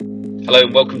Hello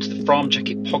and welcome to the FRAHM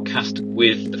Jacket Podcast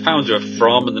with the founder of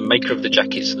FRAHM and the maker of the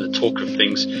jackets and the talker of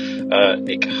things,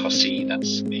 Nick Hussey,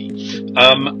 that's me.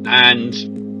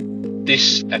 And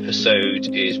this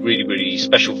episode is really, really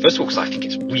special. First of all, because I think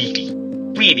it's really,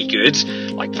 really good.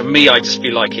 Like for me, I just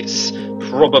feel like it's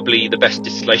probably the best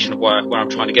distillation of where I'm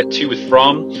trying to get to with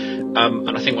FRAHM.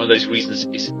 And I think one of those reasons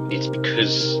is it's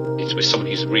because it's with someone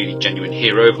who's a really genuine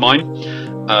hero of mine,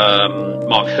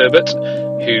 Mark Herbert,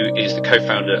 who is the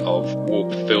co-founder of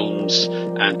Warp Films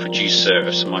and producer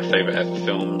of some of my favourite ever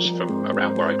films from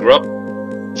around where I grew up,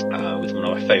 with one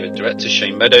of my favourite directors,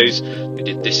 Shane Meadows, who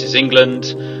did This Is England,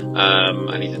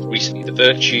 and he did recently The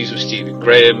Virtues with Stephen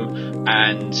Graham,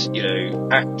 and, you know,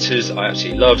 actors I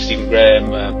absolutely love, Stephen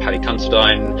Graham, Paddy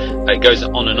Considine, it goes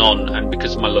on, and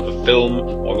because of my love of film,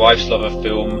 my wife's love of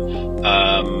film,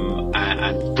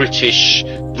 and British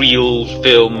real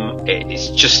film, it's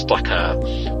just like a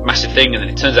massive thing. And then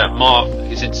it turns out Mark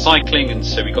is into cycling, and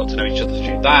so we got to know each other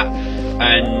through that,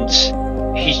 and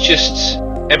he's just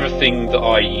everything that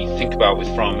I think about with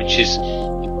FRAHM, which is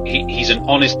he's an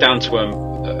honest,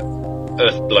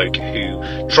 down-to-earth bloke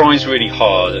who tries really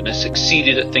hard and has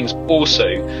succeeded at things. Also,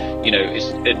 is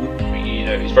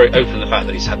very open to the fact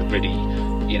that he's had a really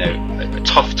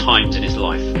tough times in his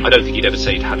life. I don't think he'd ever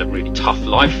say he'd had a really tough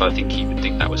life. I think he would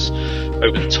think that was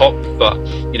over the top. But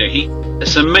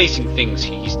there's some amazing things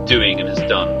he's doing and has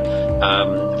done,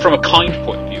 from a kind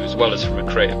point of view as well as from a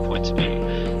creative point of view.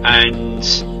 And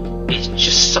it's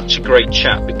just such a great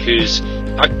chat because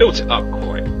I've built it up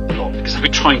quite a lot because I've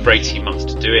been trying for 18 months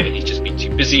to do it, and he's just been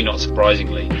too busy, not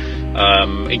surprisingly,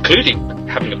 including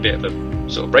having a bit of a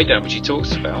sort of breakdown, which he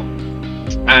talks about.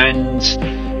 And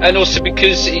also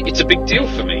because it's a big deal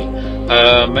for me,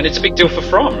 and it's a big deal for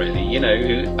FRAHM, really,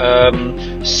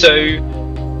 so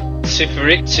for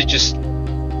it to just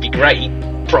be great,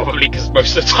 probably because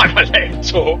most of the time I let him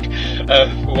talk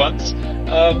for once,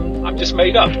 I'm just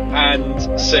made up. And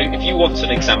so if you want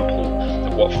an example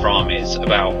of what FRAHM is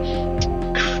about,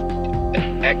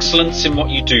 excellence in what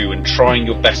you do and trying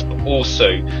your best, but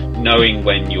also knowing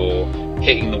when you're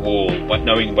hitting the wall,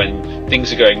 knowing when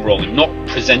things are going wrong, and not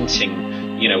presenting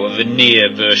a veneer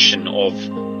version of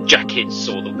jackets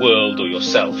or the world or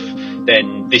yourself,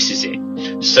 then this is it.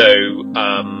 So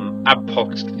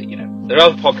there are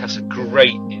other podcasts that are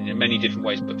great in many different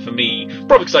ways, but for me,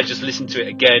 probably because I just listened to it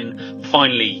again,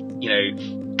 finally, a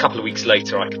couple of weeks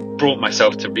later, I brought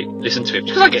myself to listen to it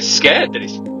because I get scared that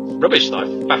it's rubbish, that I've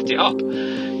faffed it up.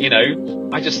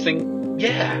 I just think,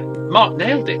 yeah, Mark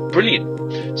nailed it, brilliant.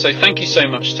 So thank you so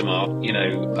much to Mark,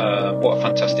 what a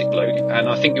fantastic bloke, and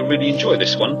I think you'll really enjoy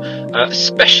this one,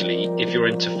 especially if you're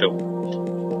into film.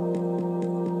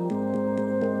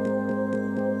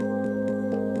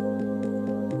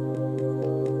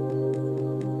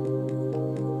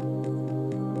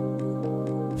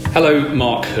 Hello,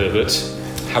 Mark Herbert.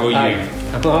 How are you?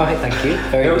 I'm alright, thank you.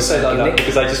 I always say that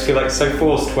because I just feel like it's so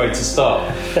forced way to start.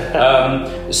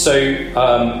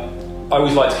 I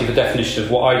always like to give a definition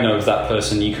of what I know of that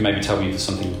person. You can maybe tell me if there's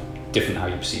something different how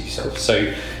you perceive yourself.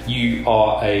 So you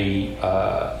are a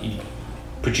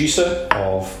producer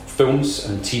of films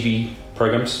and TV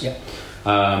programs. Yeah.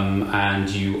 And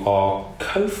you are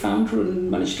co-founder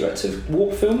and managing director of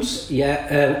Warp Films?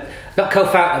 Yeah, not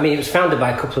co-founder, it was founded by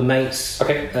a couple of mates.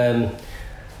 Okay.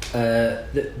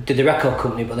 Did the record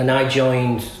company, but then I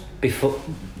joined before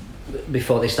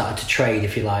they started to trade,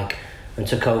 if you like, and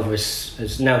took over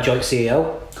as now joint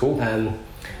CEO. Cool. And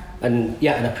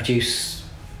I produce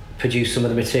some of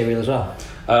the material as well.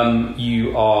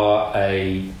 You are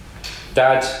a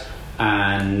dad,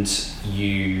 and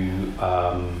you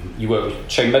work with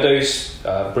Shane Meadows,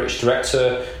 British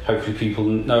director, hopefully people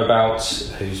know about,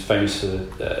 who's famous for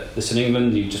This in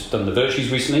England. You've just done The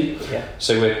Virtues recently. Yeah.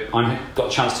 So I've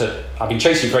been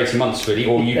chasing you for 18 months really,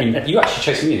 or you actually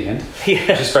chasing me in the end,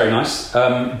 yeah. Which is very nice.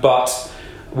 But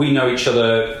we know each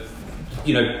other,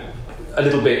 a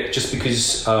little bit just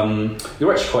because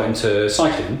you're actually quite into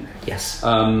cycling. Yes.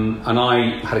 And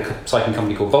I had a cycling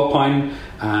company called Volpine,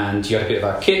 and you had a bit of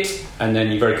our kit, and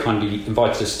then you very kindly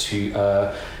invited us to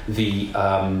the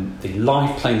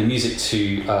live playing the music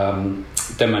to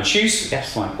Dead Man's Shoes.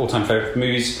 Yes. My all-time favourite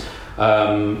movies.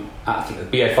 I think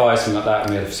the BFI, something like that, and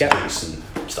we had some drinks and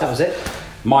stuff. That was it.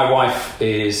 My wife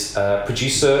is a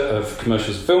producer of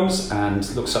commercials and films and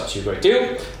looks up to you a great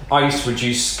deal. I used to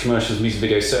produce commercials and music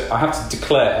videos, so I have to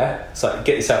declare,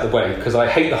 get this out of the way, because I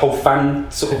hate the whole fan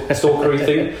sort of stalkery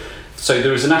thing. So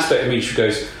there is an aspect of me who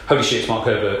goes, holy shit, it's Mark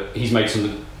Herbert, he's made some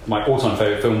of my all-time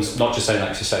favourite films, not just saying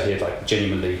that to say here,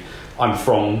 genuinely, I'm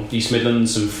from East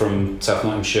Midlands and from South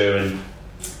Nottinghamshire, and,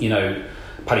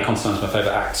 Paddy Considine's my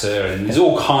favourite actor, and there's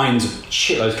all kinds of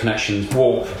shitloads of connections.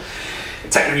 Warp,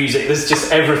 techno music. There's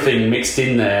just everything mixed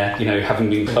in there. You know, having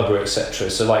been clubber, etc.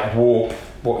 So like Warp,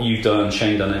 what you've done,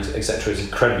 Shane done, etc. is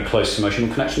incredibly close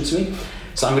emotional connection to me.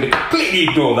 So I'm going to completely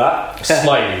ignore that,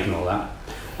 slightly ignore that.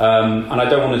 And I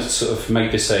don't want to sort of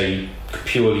make this a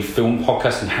purely film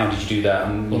podcast and how did you do that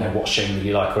and, you know, what's Shane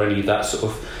really like or any of that sort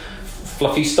of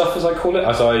fluffy stuff, as I call it.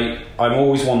 As I'm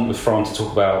always one with FRAHM to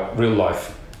talk about real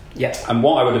life. Yeah. And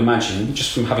what I would imagine,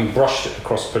 just from having brushed it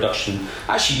across production,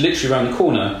 actually literally around the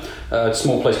corner, a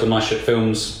small place called Nice Ship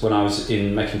Films, when I was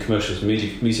in making commercials and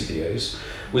music videos,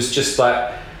 was just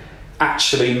that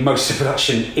actually most of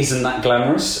production isn't that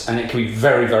glamorous, and it can be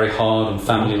very, very hard on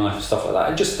family life and stuff like that.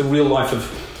 And just the real life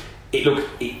of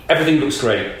everything looks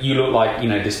great. You look like, you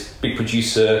know, this big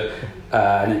producer,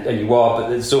 and you are, but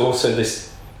there's also this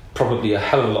probably a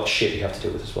hell of a lot of shit you have to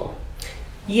deal with as well.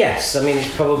 Yes, I mean it's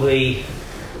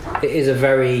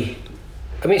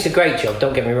a great job.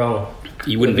 Don't get me wrong.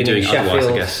 You wouldn't be doing it otherwise,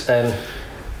 I guess.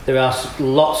 There are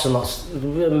lots and lots of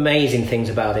amazing things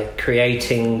about it.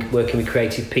 Working with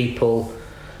creative people.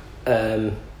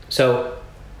 So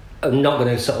I'm not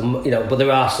going to sort of, you know, but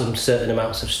there are some certain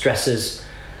amounts of stresses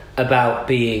about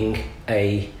being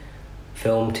a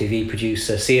film, TV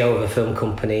producer, CEO of a film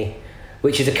company,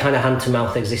 which is a kind of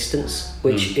hand-to-mouth existence,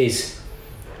 which is,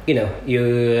 you know,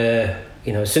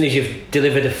 you know, as soon as you've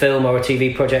delivered a film or a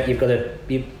TV project,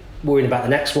 you're worrying about the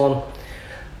next one.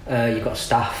 You've got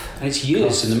staff. And it's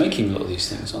years in the making, a lot of these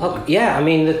things, aren't they? Yeah, I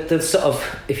mean, the sort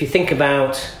of, if you think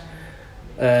about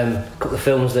a couple of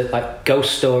films that, like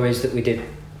Ghost Stories that we did,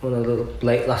 one of the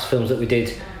last films that we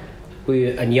did,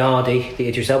 and Yardy, the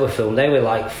Idris Elba film, they were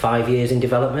like 5 years in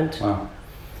development. Wow.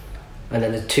 And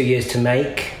then the 2 years to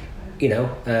make, you know.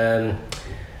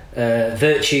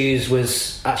 Virtues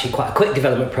was actually quite a quick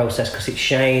development process because it's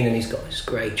Shane and he's got this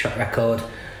great track record.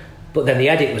 But then the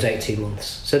edit was 18 months.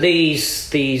 So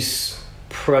these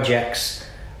projects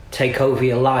take over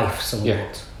your life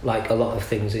somewhat, like a lot of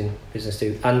things in business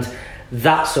do. And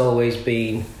that's always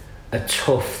been a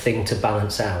tough thing to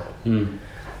balance out. And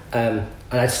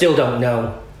I still don't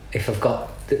know if I've got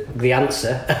the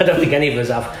answer. I don't think any of us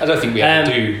have. I don't think we ever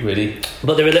do, really.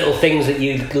 But there are little things that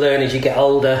you learn as you get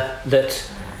older that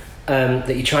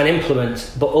you try and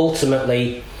implement. But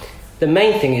ultimately, the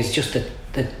main thing is just the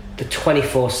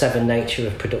 24/7 nature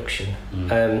of production.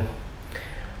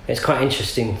 It's quite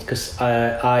interesting because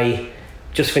I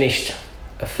just finished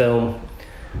a film.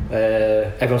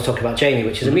 Everyone's talking about Jamie,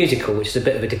 which is a musical, which is a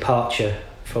bit of a departure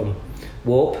from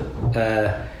Warp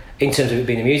in terms of it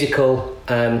being a musical.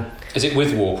 Is it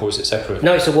with Warp or is it separate?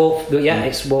 No, it's a Warp. Yeah,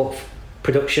 it's Warp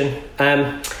production.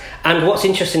 And what's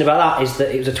interesting about that is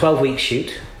that it was a 12-week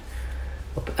shoot,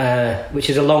 which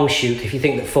is a long shoot. If you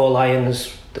think that Four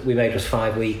Lions that we made was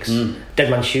 5 weeks, Dead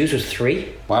Man's Shoes was 3.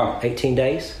 Wow. 18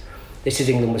 days. This Is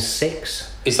England was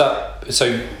 6. Is that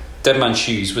so? Dead Man's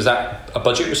Shoes, was that a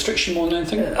budget restriction more than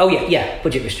anything?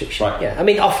 Budget restriction. Right. Yeah, I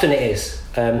mean often it is,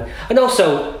 and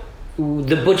also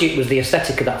the budget was the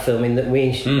aesthetic of that film. In that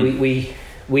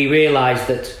we realised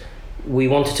that we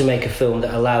wanted to make a film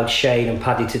that allowed Shane and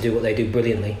Paddy to do what they do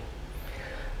brilliantly,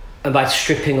 and by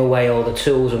stripping away all the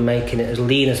tools and making it as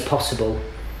lean as possible,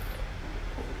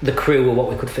 the crew were what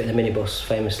we could fit in a minibus.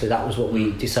 Famously, that was what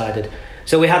we decided.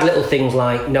 So we had little things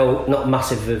like not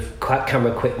massive of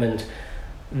camera equipment.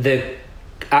 The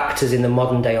actors in the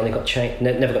modern day only got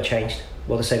never got changed.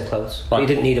 Wore the same clothes. Right. You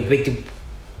didn't need a big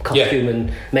costume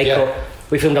and makeup. Yeah.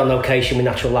 We filmed on location with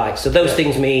natural light. So those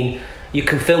things mean you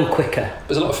can film quicker.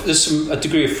 There's a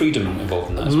degree of freedom involved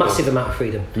in that. Massive amount of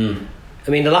freedom. I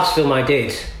mean, the last film I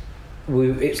did,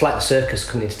 it's like the circus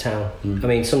coming into town. I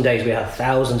mean, some days we had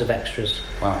thousands of extras.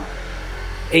 Wow.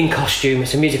 In costume.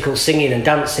 It's a musical, singing and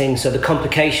dancing. So the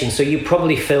complications. So you're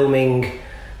probably filming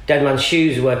Dead Man's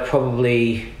Shoes, were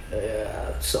probably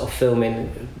sort of film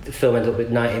ended up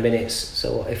with 90 minutes.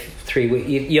 So if 3 weeks,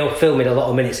 you're filming a lot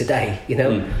of minutes a day, you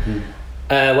know.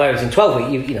 Whereas in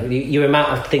 12 weeks, your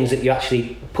amount of things that you're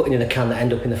actually putting in the can that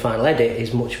end up in the final edit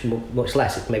is much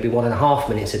less. It's maybe 1.5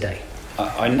 minutes a day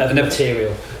of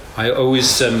material. I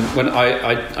always when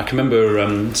I can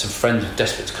remember some friends were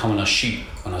desperate to come on a shoot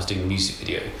when I was doing a music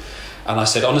video. And I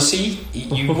said, honestly,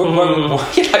 you won't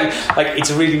like it's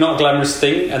really not a glamorous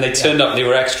thing. And they turned up, they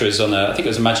were extras on I think it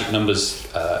was a Magic Numbers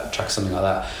track, something like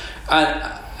that.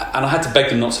 And I had to beg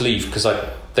them not to leave because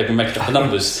they've been making up the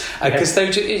numbers. Because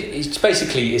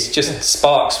it's just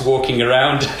Sparks walking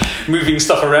around, moving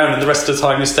stuff around, and the rest of the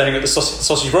time you're staring at the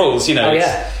sausage rolls, you know. Oh,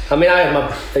 yeah. I mean,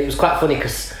 it was quite funny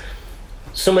because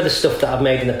some of the stuff that I've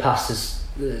made in the past is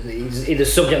either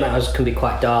subject matters can be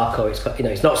quite dark, or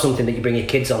it's not something that you bring your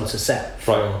kids on to set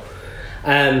for. Right.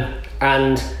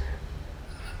 And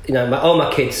you know, all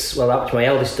my kids. Well, actually, my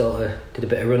eldest daughter did a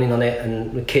bit of running on it,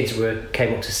 and the kids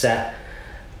came up to set.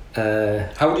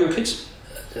 How old are your kids?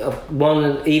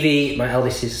 One, Evie, my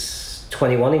eldest, is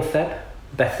 21 in Feb.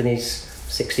 Bethany's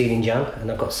 16 in Jan,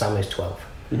 and I've got Sam who's 12.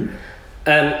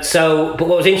 Mm-hmm. But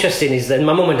what was interesting is that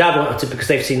my mum and dad wanted to, because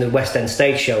they've seen the West End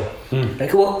stage show. They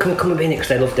go, well, come and be in it, because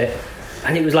they loved it.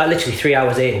 And it was like literally 3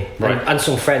 hours in, and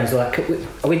some friends were like,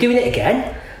 are we doing it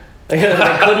again? They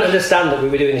couldn't understand that we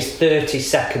were doing this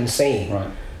 30-second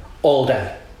scene all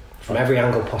day, from every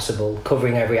angle possible,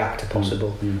 covering every actor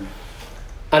possible.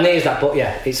 And there's that, but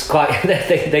yeah, it's quite.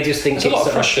 they just think it's a lot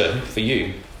of pressure for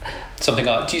you. Something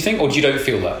like, do you think, or you don't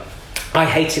feel that? I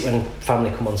hate it when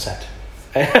family come on set.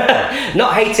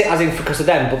 Not hate it as in because of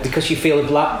them, but because you feel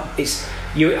like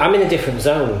I'm in a different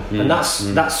zone, and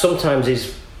that's sometimes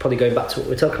is probably going back to what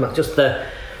we're talking about, just the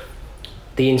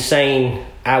insane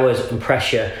hours and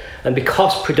pressure, and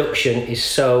because production is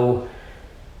so,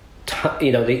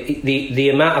 you know, the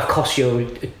amount of cost you're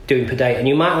doing per day, and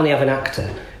you might only have an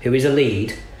actor who is a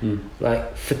lead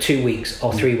like for 2 weeks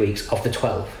or 3 weeks of the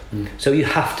 12, so you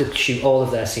have to shoot all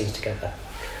of their scenes together,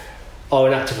 or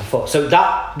an actor for 4, so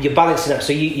that you're balancing that,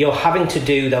 so you're having to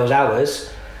do those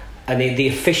hours, and the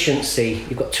efficiency.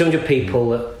 You've got 200 people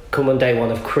that come on day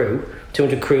one of crew,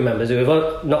 200 crew members who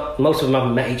have not, most of them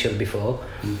haven't met each other before,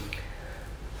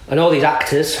 and all these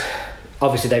actors,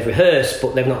 obviously they've rehearsed,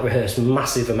 but they've not rehearsed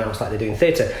massive amounts like they do in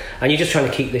theatre, and you're just trying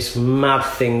to keep this mad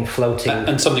thing floating.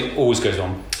 And something always goes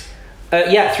on.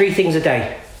 3 things a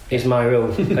day is my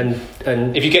rule,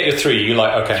 and if you get your 3, you're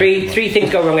like, okay. Three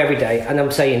things go wrong every day, and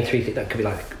I'm saying 3 things that could be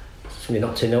like something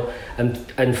not turning up,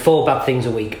 and 4 bad things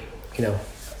a week. You know,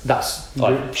 that's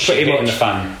like pretty much in the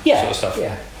fan sort of stuff.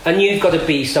 Yeah, and you've got to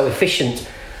be so efficient,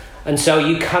 and so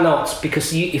you cannot,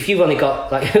 because if you've only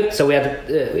got like so we had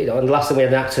and the last time we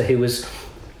had an actor who was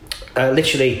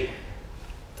literally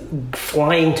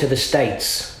flying to the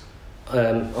States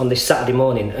on this Saturday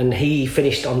morning, and he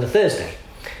finished on the Thursday,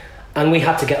 and we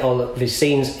had to get all of his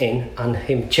scenes in and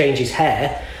him change his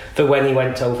hair for when he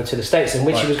went over to the States, in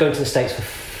which he was going to the States for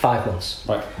 5 months.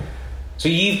 Right. So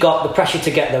you've got the pressure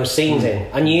to get those scenes in,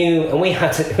 and we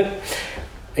had to.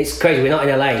 It's crazy. We're not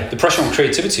in LA. The pressure on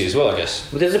creativity as well, I guess.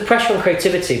 But there's a pressure on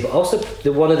creativity, but also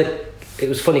it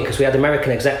was funny because we had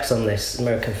American execs on this,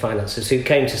 American financiers who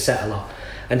came to set a lot,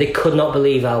 and they could not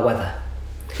believe our weather.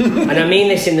 and I mean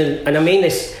this.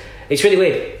 It's really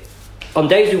weird. On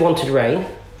days we wanted rain,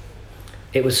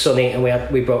 it was sunny, and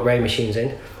we brought rain machines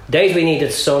in. Days we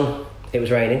needed sun, it was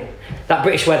raining. That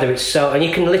British weather, it's so, and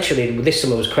you can literally. This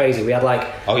summer was crazy. We had like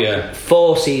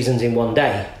 4 seasons in one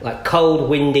day, like cold,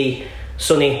 windy,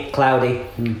 sunny, cloudy.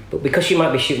 But because you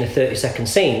might be shooting a 30-second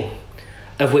scene,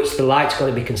 of which the light's got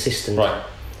to be consistent, right?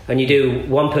 And you do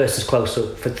one person's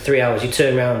close-up for 3 hours, you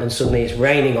turn around and suddenly it's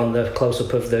raining on the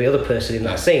close-up of the other person in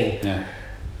that scene. Yeah.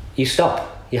 You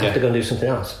stop. You have to go and do something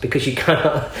else because you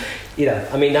cannot. You know,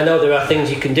 I mean, I know there are things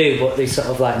you can do, but these sort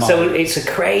of like so it's a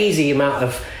crazy amount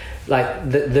of like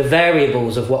the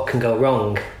variables of what can go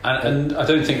wrong. And I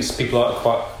don't think people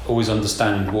quite always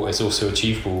understand what is also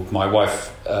achievable. My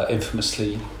wife,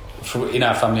 infamously, in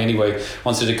our family anyway,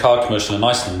 once did a car commercial in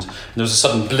Iceland, and there was a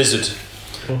sudden blizzard,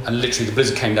 and literally the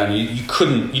blizzard came down. You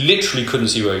literally couldn't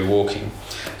see where you were walking,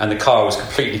 and the car was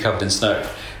completely covered in snow.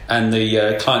 And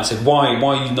the client said,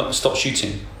 "Why you not stop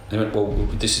shooting?" And they went, "Well,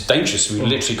 this is dangerous. We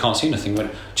literally can't see anything." We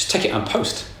went, "Just take it and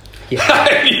post."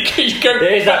 Yeah. you go,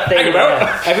 there is that thing.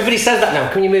 Yeah. Everybody says that now.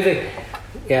 Can you move it?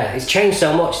 Yeah, it's changed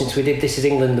so much since we did This Is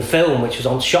England, the film, which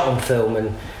was shot on film,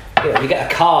 and you get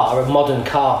a car or a modern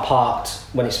car parked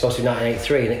when it's supposed to be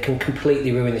 1983, and it can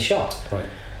completely ruin the shot. Right.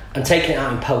 And taking it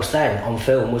out in post then on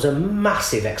film was a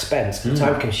massive expense and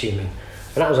time consuming,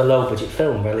 and that was a low budget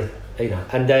film, really. You know,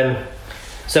 and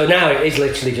so now it is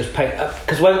literally just pay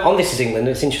because when on This Is England,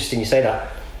 it's interesting you say that.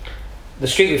 The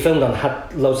street we filmed on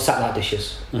had loads of satellite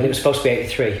dishes, and it was supposed to be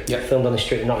 83. Yep. Filmed on the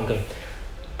street in Nottingham,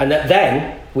 and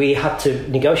then we had to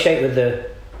negotiate with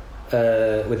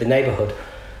the neighbourhood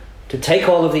to take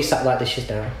all of these satellite dishes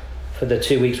down for the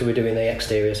 2 weeks we were doing the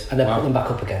exteriors, and then put them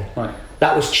back up again. Right.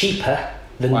 That was cheaper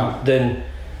than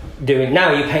doing.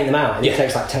 Now you paint them out, and it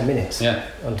takes like 10 minutes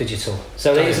on digital.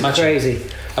 So it is crazy.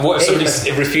 And what if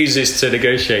somebody refuses to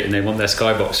negotiate and they want their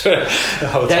skybox for the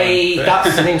whole time?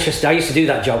 That's an interesting. I used to do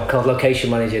that job called location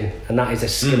managing, and that is a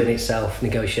skill in itself,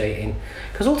 negotiating.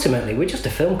 Because ultimately we're just a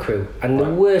film crew, and the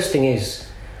worst thing is,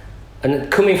 and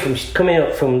coming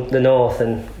up from the north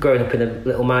and growing up in a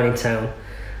little mining town,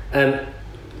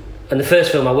 and the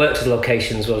first film I worked at the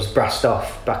locations was Brassed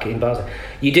Off back in Basel.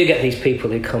 You do get these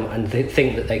people who come and they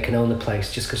think that they can own the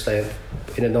place just because they're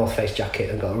in a North Face jacket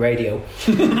and got a radio,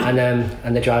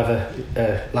 and they drive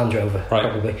a Land Rover, right.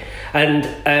 probably. And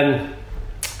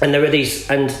there are these,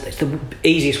 and it's the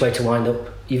easiest way to wind up.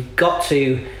 You've got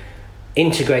to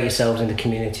integrate yourselves in the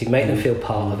community, make them feel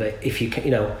part of it. If you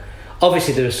can,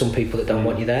 obviously there are some people that don't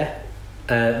want you there,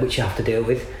 which you have to deal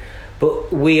with.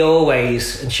 But we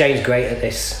always, and Shane's great at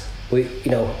this, we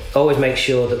always make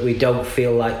sure that we don't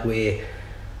feel like we're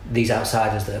these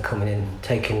outsiders that are coming in,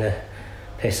 taking the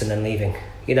piss and then leaving,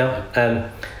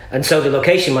 and so the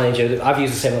location manager, I've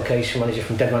used the same location manager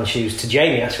from Dead Man's Shoes to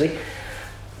Jamie actually,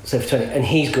 so for 20, and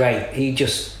he's great. He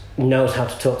just knows how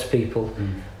to talk to people,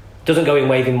 doesn't go in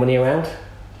waving money around,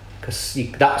 because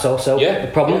that's also the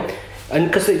problem. And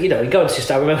because you go and just,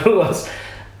 I remember once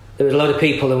there was a load of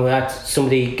people and we had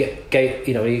somebody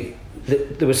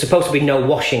there was supposed to be no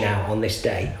washing out on this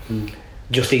day,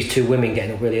 just these two women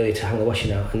getting up really early to hang the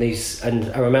washing out,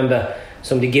 and I remember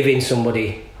somebody giving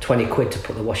somebody 20 quid to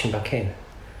put the washing back in,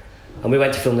 and we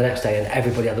went to film the next day and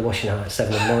everybody had the washing out at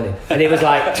 7 a.m, and it was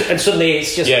like, and suddenly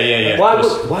it's just why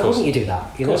wouldn't you do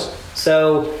that,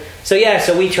 so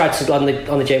we tried to on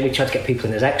the Jane, we tried to get people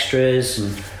in as extras,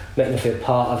 make them feel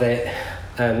part of it,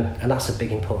 and that's a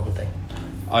big important thing.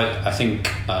 I think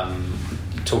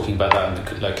talking about that in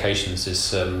the locations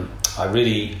is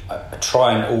I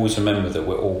try and always remember that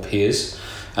we're all peers,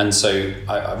 and so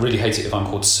I really hate it if I'm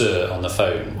called sir on the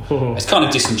phone. It's kind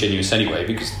of disingenuous anyway,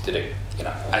 because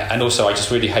and also I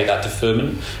just really hate that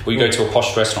deferment. When you go to a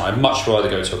posh restaurant, I'd much rather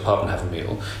go to a pub and have a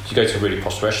meal. If you go to a really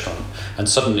posh restaurant and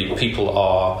suddenly people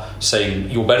are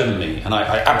saying you're better than me, and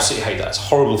I absolutely hate that. It's a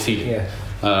horrible feeling.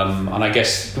 And I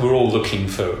guess we're all looking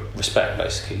for respect,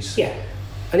 basically. Yeah.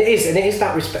 And it is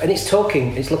that respect, and it's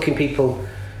looking people,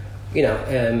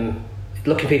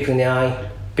 looking people in the eye,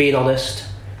 being honest,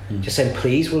 just saying,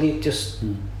 please, would you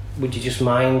just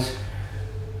mind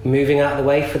moving out of the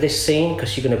way for this scene?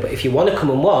 Because but if you want to come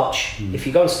and watch, if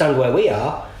you go and stand where we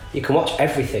are, you can watch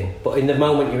everything. But in the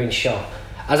moment you're in shot,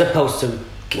 as opposed to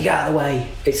get out of the way,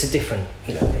 it's a different,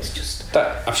 it's just.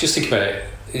 I was just thinking about it.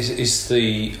 Is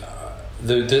the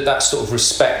that sort of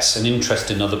respect and interest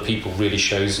in other people really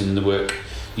shows in the work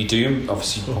you do,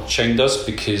 obviously what Shane does,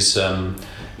 because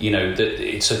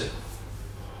it's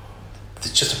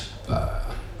just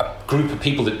a group of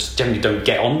people that generally don't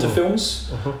get onto films,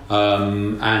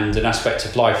 and an aspect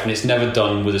of life, and it's never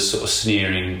done with a sort of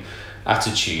sneering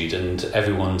attitude, and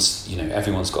everyone's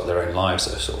got their own lives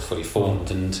that are sort of fully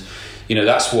formed, and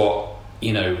that's what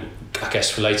I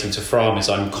guess relating to FRAHM is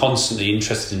I'm constantly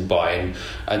interested in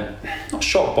and not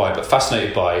shocked by, but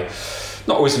fascinated by,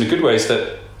 not always in a good way, is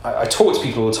that I talk to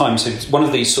people all the time. So one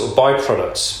of these sort of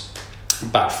byproducts,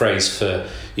 bad phrase for,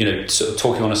 sort of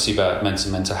talking honestly about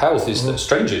mental health, is that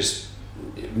strangers,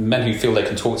 men who feel they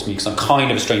can talk to me because I'm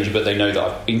kind of a stranger, but they know that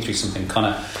I've been through something, kind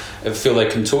of feel they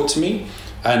can talk to me.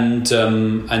 And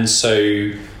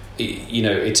so,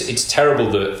 it's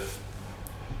terrible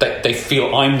that they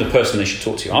feel I'm the person they should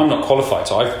talk to. I'm not qualified,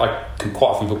 so I can quite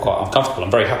often feel quite uncomfortable.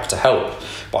 I'm very happy to help,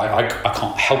 but I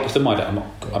can't help with them.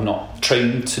 I'm not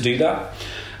trained to do that.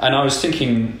 And I was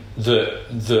thinking that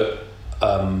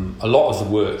a lot of the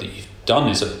work that you've done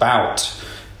is about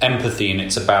empathy, and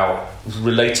it's about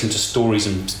relating to stories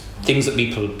and things that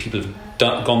people have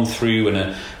gone through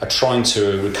and are trying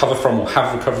to recover from, or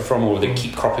have recovered from, or they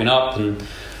keep cropping up. And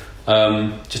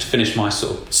just to finish my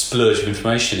sort of splurge of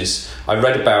information, is I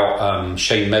read about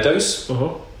Shane Meadows,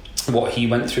 what he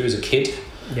went through as a kid,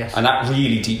 and that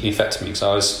really deeply affected me,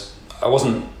 because I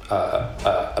wasn't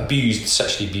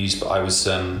sexually abused, but I was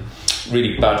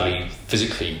really badly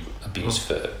physically abused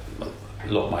for a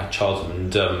lot of my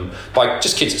childhood, and by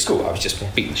just kids at school. I was just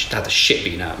had the shit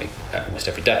beaten out of me almost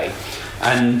every day,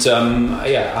 and I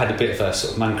had a bit of a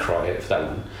sort of man cry for that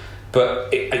one.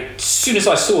 But as soon as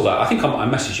I saw that, I think I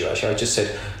messaged you actually. I just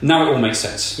said, now it all makes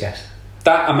sense. Yes.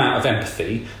 That amount of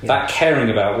empathy, that caring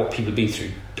about what people have been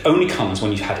through, only comes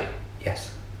when you've had it.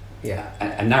 Yes. Yeah.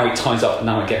 And now it ties up.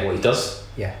 Now I get what he does.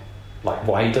 Yeah. Like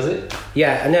why he does it.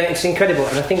 Yeah, and it's incredible.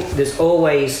 And I think there's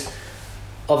always,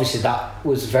 obviously, that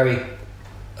was very.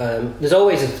 There's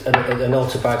always an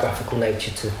autobiographical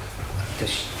nature to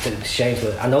Shane's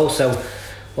work, and also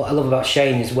what I love about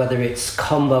Shane is whether it's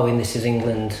Combo in This Is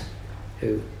England,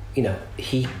 who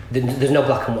there's no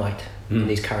black and white in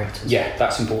these characters. Yeah,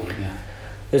 that's important. Yeah.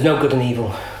 There's no good and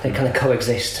evil. They kind of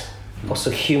coexist. Also,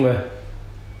 humour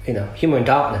and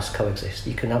darkness coexist.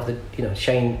 You can have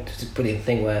Shane does a brilliant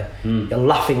thing where you're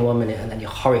laughing 1 minute and then you're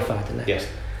horrified the next. Yes.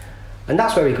 And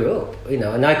that's where he grew up,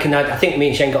 And I think me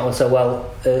and Shane got on so well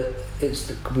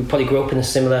we probably grew up in a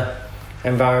similar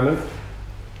environment.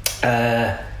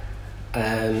 I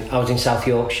was in South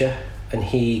Yorkshire, and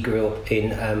he grew up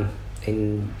in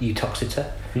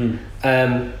Uttoxeter.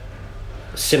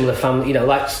 Similar family, you know,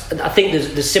 like I think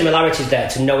there's similarities there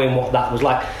to knowing what that was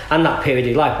like and that period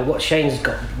of life. But what Shane's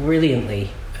got brilliantly,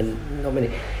 and not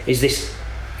many, is this: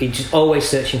 he's just always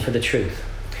searching for the truth,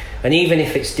 and even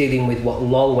if it's dealing with what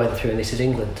Lol went through, and this is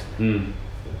England.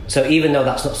 So even though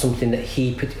that's not something that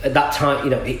he at that time, you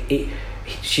know,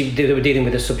 they were dealing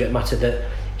with a subject matter that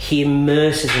he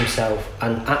immerses himself,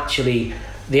 and actually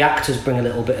the actors bring a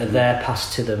little bit of their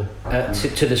past to them,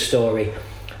 to the story.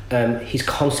 He's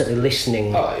constantly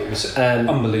listening. Oh, it was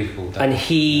unbelievable. And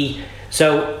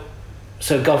so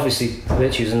obviously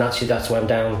virtues, and actually that's why I'm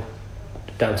down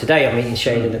today. I'm meeting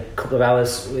Shane in a couple of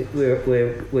hours.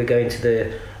 We're going to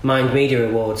the Mind Media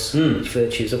Awards, which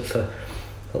Virtue's up for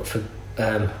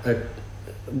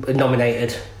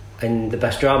nominated in the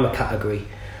Best Drama category.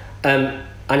 And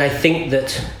I think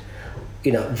that,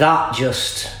 you know, that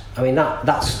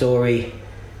story,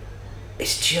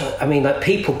 it's just, I mean, like,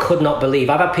 people could not believe.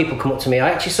 I've had people come up to me.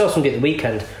 I actually saw somebody at the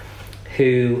weekend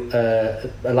who, a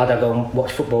lad I go and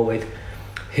watch football with,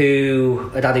 who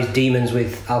had his demons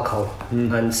with alcohol,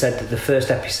 and said that the first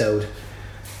episode,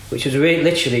 which was really,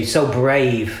 literally so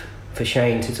brave for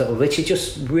Shane to sort of literally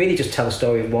just tell a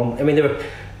story of one. I mean,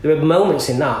 there are moments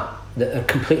in that are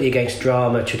completely against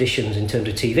drama traditions in terms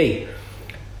of TV.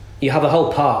 You have a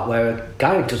whole part where a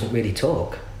guy doesn't really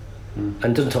talk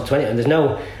and doesn't talk to anyone. There's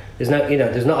no, you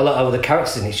know, there's not a lot of other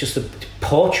characters in it. It's just a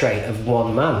portrait of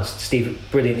one man,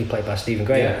 brilliantly played by Stephen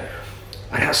Graham. Yeah.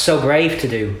 And that's so brave to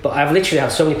do. But I've literally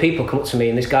had so many people come up to me,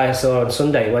 and this guy I saw on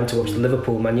Sunday went to watch the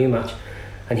Liverpool Man U match,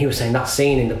 and he was saying that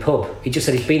scene in the pub, he just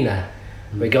said he's been there,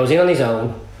 where he goes in on his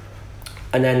own,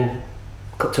 and then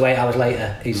cut to 8 hours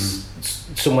later, he's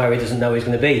somewhere he doesn't know he's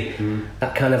going to be.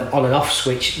 That kind of on and off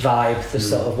switch vibe, the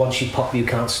sort of once you pop, you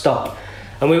can't stop.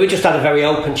 And we just had a very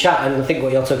open chat, and I think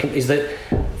what you're talking is that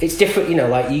it's different, you know,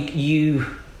 like you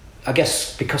I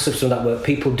guess because of some of that work,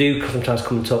 people do sometimes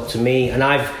come and talk to me, and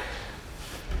I've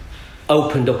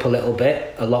opened up a little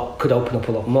bit, could open up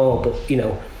a lot more, but, you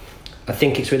know, I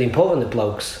think it's really important that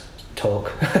blokes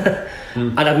talk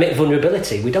and admit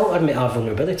vulnerability. We don't admit our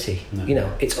vulnerability. No. You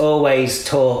know, it's always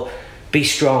taught, be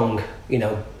strong, you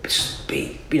know,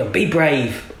 be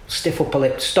brave, stiff upper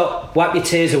lip, stop, wipe your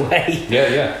tears away.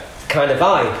 Yeah. Kind of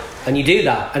vibe. And you do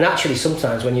that, and actually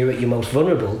sometimes when you're at your most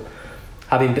vulnerable,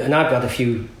 and I've had a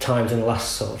few times in the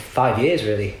last sort of 5 years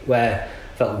really where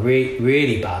I felt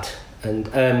really bad, and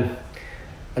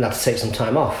had to take some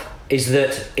time off, is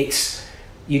that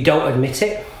you don't admit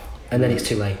it, and then it's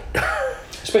too late.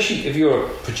 Especially if you're a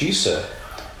producer,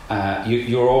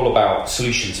 you're all about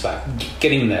solutions, about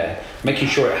getting there, making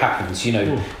sure it happens. You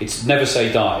know, it's never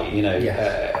say die. You know,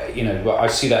 you know. But I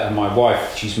see that in my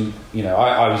wife. She's, you know,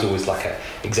 I was always like an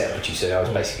exec producer. I was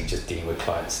basically just dealing with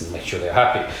clients and making sure they're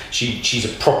happy. She's a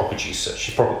proper producer.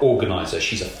 She's a proper organizer.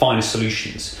 She's a find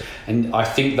solutions, and I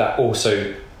think that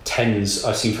also tends,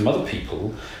 I've seen from other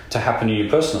people, to happen in your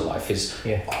personal life is,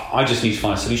 I just need to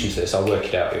find a solution to this, I'll work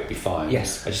it out, it'll be fine.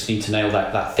 Yes. I just need to nail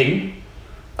that thing.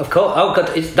 Of course. Oh God,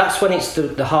 that's when it's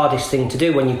the hardest thing to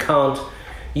do, when you can't,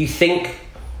 you think,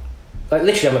 like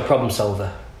literally I'm a problem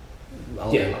solver.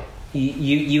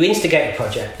 You instigate a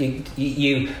project,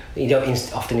 you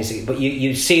don't often instigate, but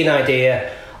you see an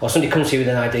idea, or somebody comes to you with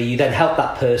an idea, you then help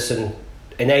that person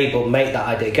make that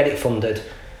idea, get it funded,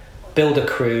 build a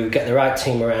crew, get the right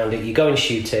team around it, you go and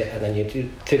shoot it, and then you do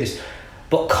through this.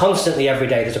 But constantly, every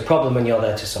day, there's a problem when you're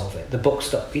there to solve it. The book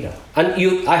stuff, you know. And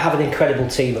I have an incredible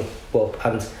team and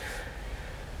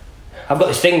I've got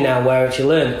this thing now where you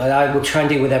learn, I will try and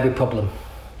deal with every problem.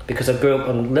 Because I grew up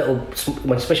on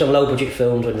especially on low budget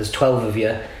films, when there's 12 of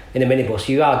you in a minibus,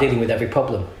 you are dealing with every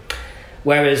problem.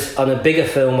 Whereas on a bigger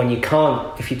film, when you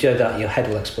can't, if you do that, your head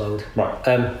will explode.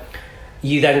 Right.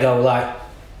 You then go like,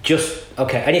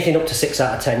 anything up to 6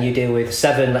 out of 10 you deal with,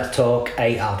 7 let's talk,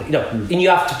 8 I'll do, you know. And you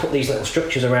have to put these little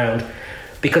structures around,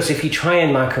 because if you try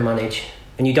and micromanage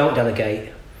and you don't delegate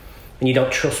and you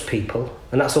don't trust people,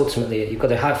 and that's ultimately it, you've got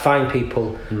to find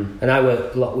people. And I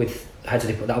work a lot with heads of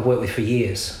department that I've worked with for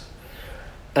years.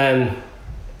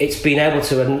 It's being able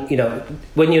to, you know,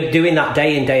 when you're doing that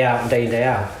day in day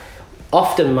out,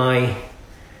 often my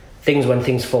things when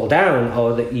things fall down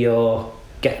or that you're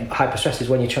get hyper stressed is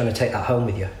when you're trying to take that home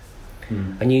with you.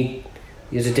 And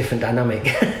there's a different dynamic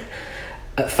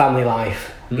at family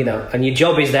life, you know, and your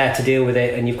job is there to deal with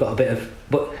it, and you've got a bit of,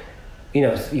 but you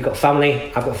know, you've got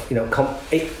family, I've got, you know,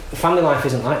 family life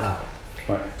isn't like that.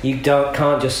 Right. You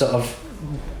can't just sort of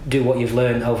do what you've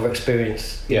learned over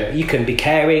experience. Yeah. You can be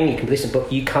caring, you can listen,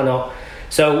 but you cannot.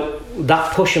 So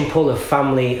that push and pull of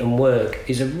family and work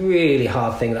is a really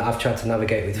hard thing that I've tried to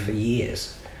navigate with for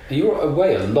years. You're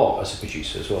away a lot as a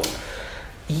producer as well.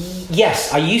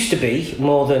 Yes, I used to be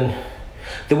more than...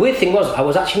 The weird thing was, I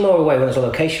was actually more away when I was a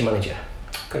location manager.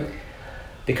 Okay.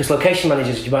 Because location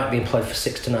managers, you might be employed for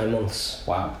 6 to 9 months.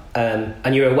 Wow.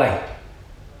 And you're away.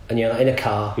 And you're in a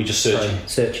car. You're just searching.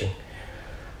 Searching.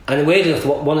 And weirdly enough,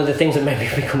 one of the things that made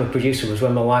me become a producer was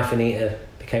when my wife Anita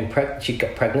became pregnant. She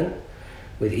got pregnant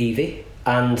with Evie.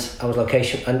 And I was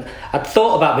location... And I'd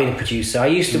thought about being a producer. I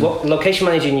used to... Location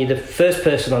managing, you're the first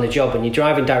person on the job and you're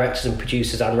driving directors and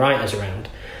producers and writers around.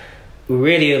 We're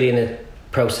really early in the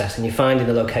process and you're finding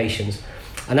the locations.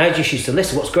 And I just used to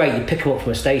listen. What's great, you pick them up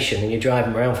from a station and you drive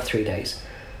them around for 3 days.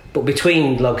 But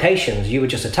between locations, you were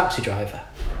just a taxi driver.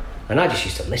 And I just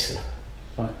used to listen.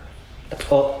 Right.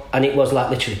 And it was like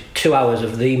literally 2 hours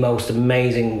of the most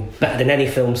amazing, better than any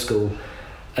film school,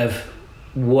 of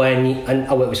when... And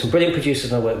I worked with some brilliant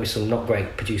producers and I worked with some not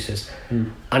great producers.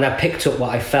 And I picked up what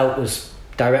I felt was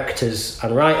directors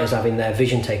and writers having their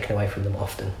vision taken away from them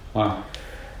often. Wow.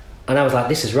 And I was like,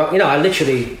 this is wrong. You know, I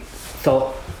literally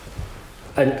thought...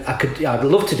 And I'd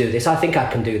love to do this. I think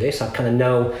I can do this. I kind of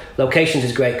know locations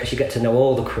is great because you get to know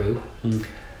all the crew.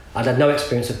 I'd had no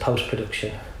experience of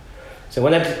post-production. So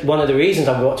one of the reasons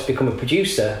I wanted to become a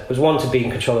producer was, one, to be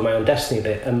in control of my own destiny a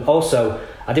bit. And also,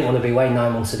 I didn't want to be away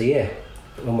 9 months of the year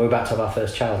when we were about to have our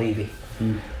first child, Evie.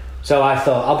 So I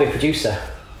thought, I'll be a producer.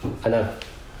 And I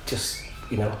just,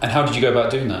 you know... And how did you go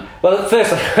about doing that? Well, at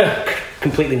first,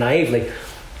 completely naively,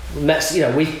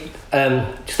 we...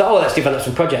 just thought, let's develop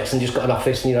some projects, and just got an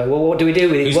office. And well, what do we do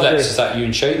with it? Who's next? Is that you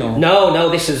and Shane? Or? No,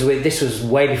 this was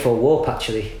way before Warp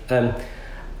actually.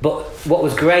 But what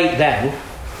was great then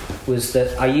was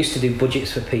that I used to do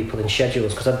budgets for people and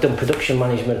schedules because I'd done production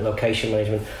management, location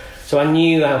management, so I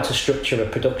knew how to structure a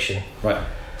production. Right.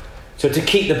 So to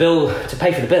pay for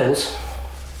the bills,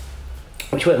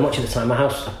 which weren't much at the time. My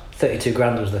house, 32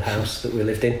 grand was the house that we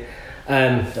lived in,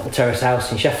 little terrace house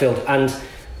in Sheffield, and.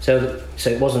 So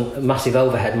it wasn't a massive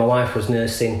overhead. My wife was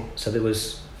nursing, so there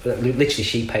was literally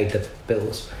she paid the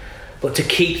bills. But to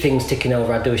keep things ticking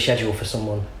over, I'd do a schedule for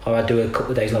someone, or I'd do a couple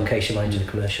of days location managing a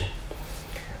commercial,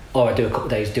 or I'd do a couple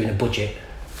of days doing a budget.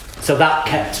 So that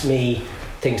kept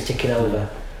things ticking over.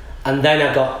 And then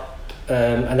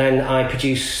I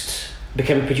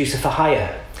became a producer for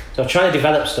hire. So I was trying to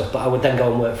develop stuff, but I would then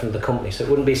go and work for another company. So it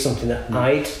wouldn't be something that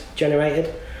I'd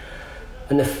generated.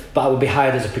 But I would be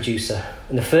hired as a producer.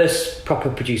 And the first proper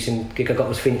producing gig I got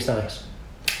was Phoenix Nights.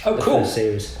 Oh, cool. First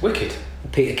series. Wicked.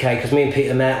 Peter Kay, because me and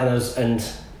Peter met and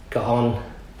got on,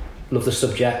 loved the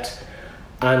subject.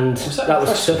 And that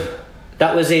was stuff.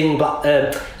 That was in...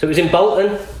 so it was in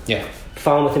Bolton. Yeah.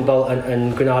 Falmouth in Bolton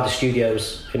and Granada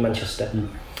Studios in Manchester.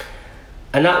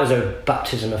 And that was a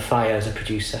baptism of fire as a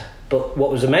producer. But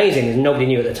what was amazing is nobody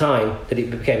knew at the time that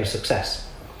it became a success.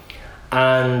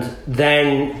 And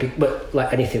then, but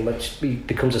like anything which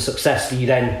becomes a success,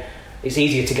 it's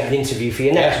easier to get an interview for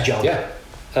your next job. Yeah.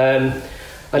 And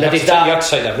I did that. You had to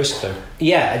take that risk though.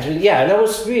 Yeah. And I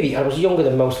was younger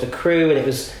than most of the crew, and it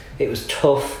was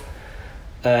tough.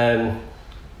 I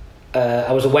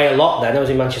was away a lot then. I was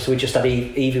in Manchester. We just had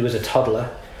Evie was a toddler,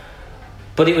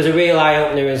 but it was a real eye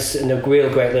opener and a real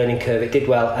great learning curve. It did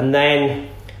well, and then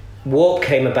Warp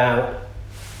came about.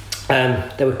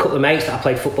 There were a couple of mates that I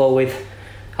played football with,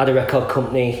 had a record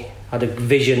company, had a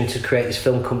vision to create this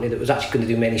film company that was actually going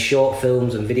to do many short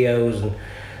films and videos, and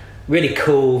really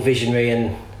cool, visionary,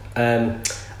 and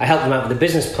I helped them out with the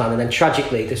business plan. And then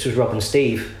tragically, this was Rob and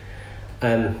Steve,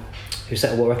 who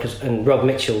set up Warp Records, and Rob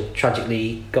Mitchell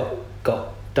tragically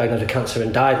got diagnosed with cancer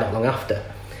and died not long after.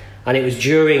 And it was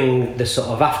during the sort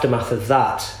of aftermath of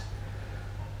that,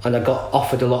 and I got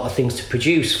offered a lot of things to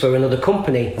produce for another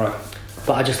company. Right.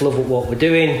 But I just love what we're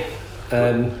doing.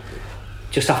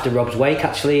 Just after Rob's wake,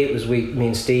 actually, it was me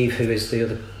and Steve, who is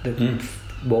the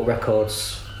Warp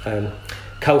Records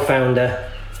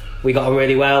co-founder. We got on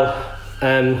really well.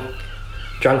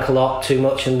 Drank a lot, too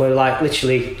much, and we're like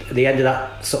literally at the end of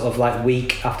that sort of like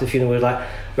week after the funeral, we're like,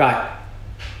 right,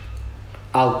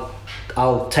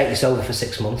 I'll take this over for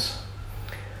 6 months.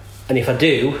 And if I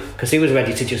do, because he was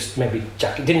ready to just maybe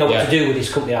didn't know what to do with his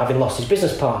company, having lost his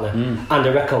business partner and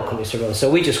a record company to run.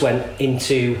 So we just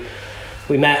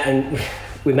we met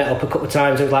up a couple of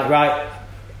times. I was like, right,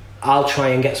 I'll try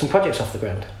and get some projects off the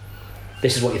ground.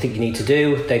 This is what you think you need to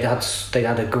do. They'd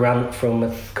had a grant from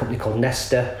a company called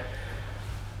Nesta,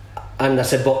 and I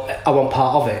said, but I want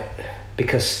part of it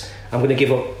because I'm going to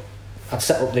give up. I'd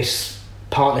set up this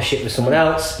partnership with someone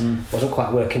else. Wasn't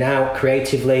quite working out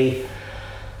creatively.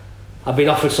 I'd been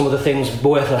offered some other things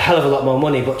worth a hell of a lot more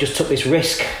money, but just took this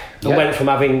risk and went from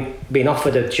having been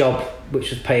offered a job which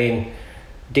was paying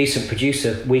decent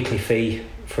producer weekly fee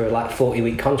for a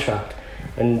 40-week contract,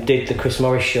 and did the Chris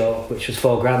Morris show, which was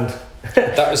 $4,000.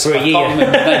 That was for a year. I can't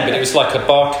remember the name, but it was like a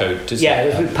barcode, isn't it? Yeah, it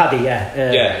was with Paddy.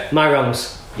 Yeah, My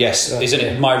Wrongs. Yes, isn't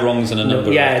it? My Wrongs and a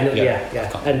number. Yeah.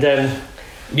 And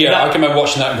I can remember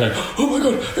watching that and going, "Oh my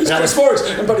god, it's Chris Morris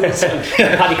and Paddy Considine."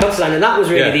 Paddy Considine, and that was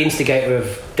really the instigator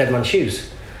of Dead Man's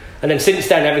Shoes. And then since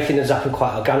then, everything has happened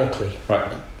quite organically. Right.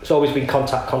 It's always been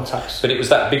contacts. But it was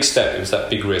that big step. It was that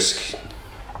big risk.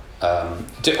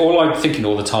 All I'm thinking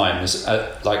all the time is, I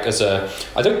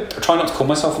try not to call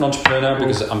myself an entrepreneur now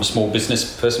because I'm a small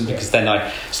business person, because then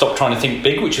I stopped trying to think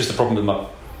big, which was the problem with my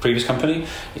previous company.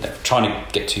 Trying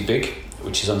to get too big,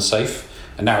 which is unsafe.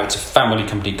 And now it's a family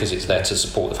company because it's there to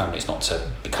support the family. It's not to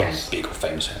become big or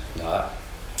famous or anything like that.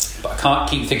 But I can't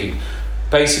keep thinking.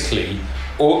 Basically,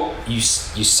 or you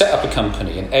set up a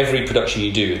company, and every production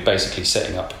you do is basically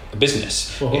setting up a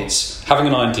business. It's having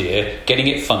an idea, getting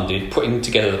it funded, putting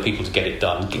together the people to get it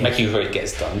done, making sure it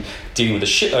gets done, dealing with a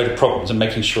shitload of problems, and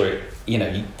making sure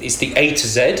it's the A to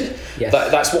Z. Yes.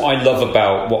 That's what I love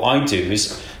about what I do.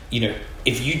 Is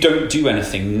if you don't do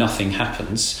anything, nothing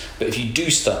happens. But if you do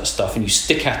start stuff and you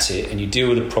stick at it and you deal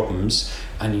with the problems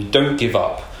and you don't give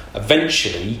up,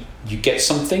 eventually you get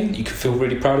something you can feel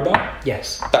really proud about.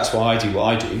 Yes. That's why I do what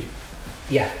I do.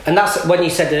 Yeah, and that's when you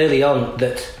said early on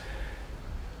that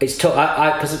it's tough.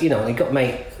 Because I got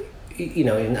mate,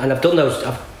 and I've done those.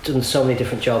 I've done so many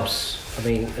different jobs. I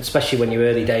mean, especially when you're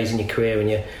early days in your career and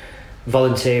you're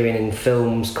volunteering in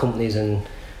films, companies, and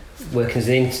working as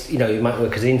you might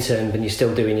work as an intern, but you're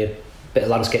still doing your bit of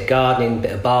landscape gardening,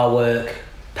 bit of bar work,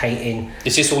 painting.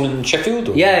 Is this all in Sheffield?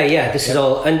 Or? Yeah. This is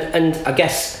all, and I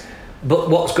guess.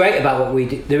 But what's great about what we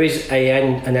do, there is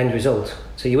an end result.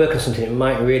 So you work on something that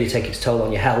might really take its toll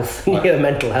on your health, your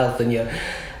mental health,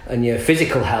 and your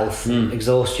physical health,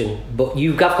 exhaustion. But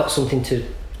you've got something to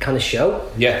kind of show.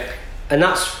 Yeah. And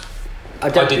that's I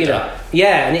did that.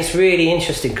 Yeah, and it's really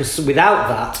interesting because without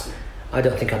that, I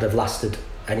don't think I'd have lasted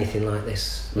anything like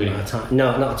this. Really?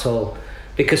 No, not at all.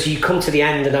 Because you come to the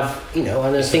end and and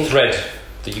I think a thread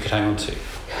that you could hang on to.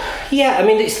 Yeah, I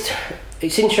mean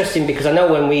it's interesting because I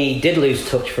know when we did lose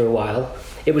touch for a while,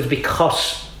 it was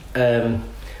because a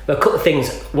couple of things.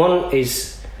 One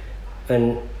is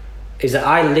that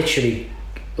I literally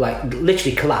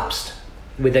collapsed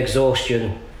with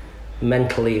exhaustion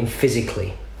mentally and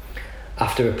physically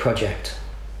after a project,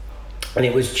 and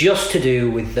it was just to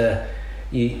do with the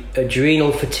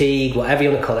adrenal fatigue, whatever you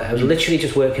want to call it. I was literally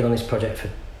just working on this project for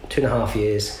 2.5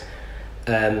 years.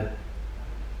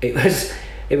 It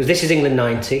was This Is England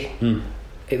 90.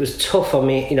 It was tough on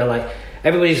me, I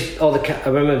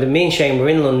remember me and Shane were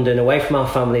in London away from our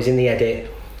families in the edit,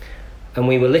 and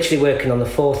we were literally working on the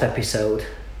 4th episode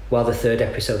while the 3rd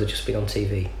episode had just been on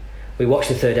TV. We watched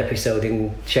the 3rd episode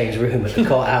in Shane's room at the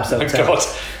Courthouse Hotel. God.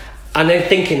 And then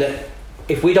thinking that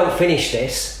if we don't finish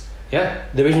this,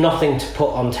 there is nothing to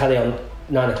put on telly on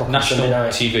 9 o'clock on Sunday night.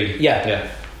 National TV. Yeah.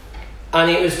 And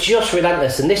it was just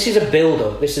relentless. And this is a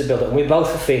build-up. And we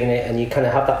both are feeling it. And you kind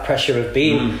of have that pressure of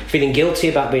feeling guilty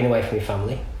about being away from your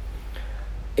family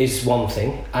is one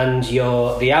thing. And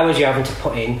the hours you're having to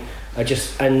put in are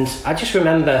just... And I just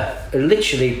remember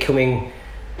literally coming...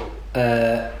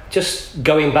 just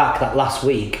going back that last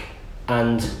week.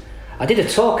 And I did a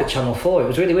talk at Channel 4. It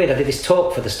was really weird. I did this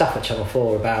talk for the staff at Channel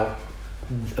 4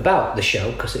 about the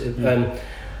show. Because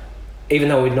even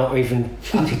though we'd not even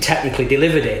actually technically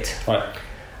delivered it,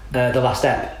 the last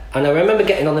ep. And I remember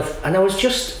getting on and I was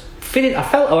just feeling, I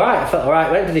felt all right.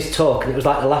 I went to this talk and it was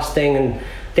like the last thing, and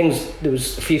there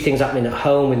was a few things happening at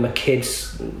home with my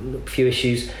kids, a few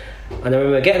issues. And I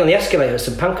remember getting on the escalator at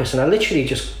St Pancras, and I literally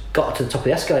just got to the top of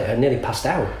the escalator and nearly passed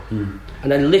out. And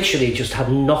I literally just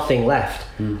had nothing left.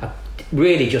 I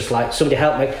really just somebody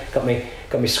helped me, got me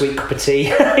a sweet cup of tea,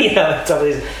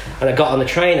 and I got on the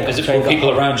train. Is it for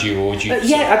people around you, or did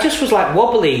you? I just was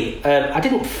wobbly. I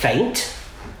didn't faint.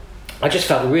 I just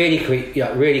felt really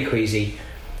queasy,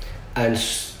 and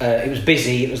it was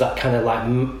busy. It was that kind of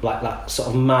like that sort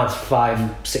of mad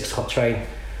 5-6 o'clock train.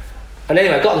 And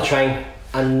anyway, I got on the train,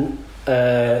 and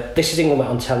This Is England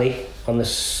went on telly on the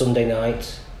Sunday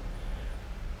night.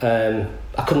 I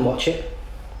couldn't watch it.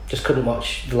 Just couldn't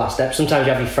watch the last step. Sometimes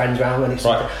you have your friends around when it's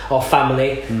or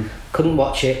family. Couldn't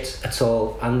watch it at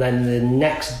all. And then the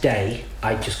next day,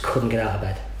 I just couldn't get out of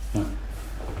bed.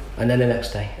 And then the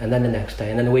next day, and then the next day,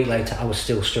 and then a week later, I was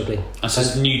still struggling. And so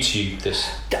it's new to you, this?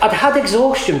 I'd had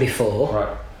exhaustion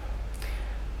before.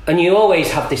 And you always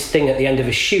have this thing at the end of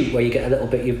a shoot where you get a little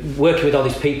bit, you're working with all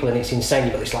these people and it's insane,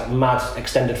 you've got this like mad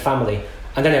extended family,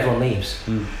 and then everyone leaves.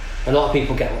 And a lot of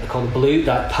people get what they call the blue,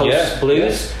 like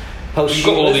post-blues. You've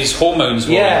got all these hormones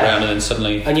rolling around and then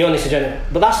suddenly... And you're on this agenda.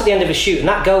 But that's at the end of a shoot, and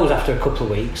that goes after a couple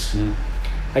of weeks.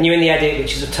 And you're in the edit,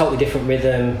 which is a totally different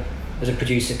rhythm as a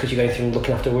producer, because you're going through and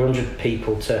looking after 100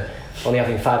 people to only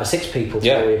having 5 or 6 people to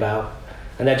worry about,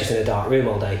 and they're just in a dark room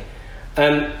all day.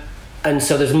 And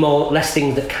so there's less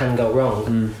things that can go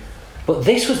wrong. But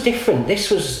this was different.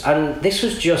 This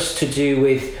was just to do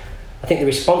with, I think, the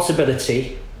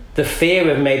responsibility, the fear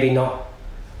of maybe not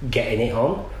getting it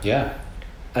on. Yeah.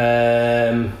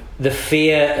 The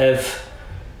fear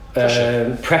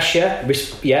of pressure.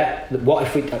 What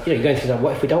if we? You're going through that.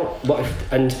 What if we don't? What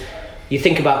if? And you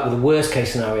think about the worst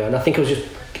case scenario. And I think it was just.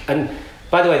 And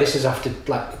by the way, this is after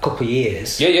like a couple of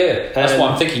years. Yeah. That's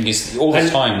what I'm thinking. Is all the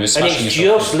time you're smashing. And it's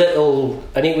just little.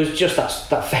 And it was just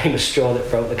that famous straw that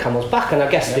broke the camel's back. And I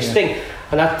guess this thing.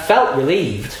 And I felt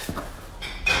relieved,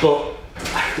 but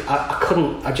I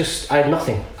couldn't. I had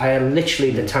nothing. I had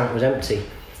literally, the tank was empty.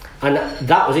 And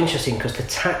that was interesting because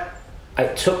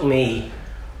it took me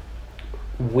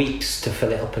weeks to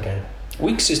fill it up again.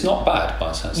 Weeks is not bad,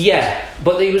 by sense. Yeah,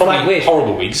 but it was like weird.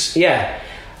 Horrible weeks. Yeah,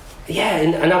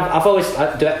 and I've always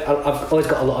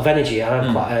got a lot of energy, and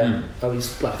I'm quite I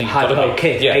was like a hyper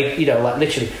kid. Yeah. Like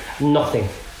literally nothing.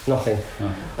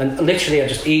 And literally I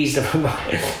just eased them.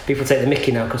 People take the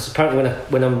mickey now because apparently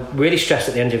when I'm really stressed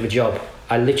at the end of a job,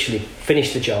 I literally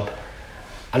finish the job,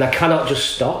 and I cannot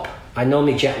just stop. I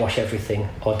normally jet wash everything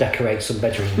or decorate some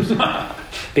bedrooms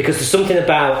because there's something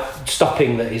about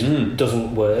stopping that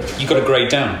doesn't work. You've got to grade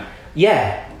down.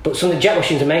 Yeah, but some of the jet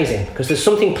washing is amazing because there's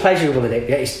something pleasurable in it.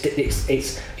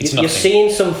 You're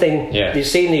seeing something. Yeah. You're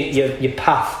seeing your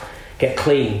path get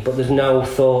clean, but there's no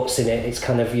thoughts in it. It's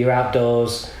kind of you're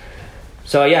outdoors.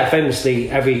 So yeah, famously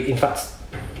in fact,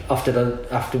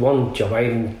 after one job, I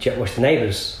even jet washed the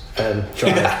neighbours.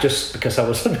 Drive just because I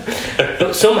was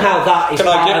but somehow that is can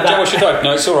I jet wash your drive?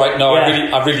 No, it's all right. No,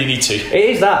 I really need to. It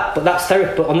is that, but that's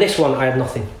therapy. But on this one I had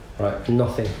nothing. Right.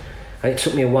 Nothing. And it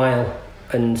took me a while.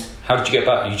 And how did you get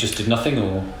back? You just did nothing,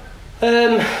 or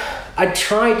I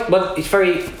tried. Well, it's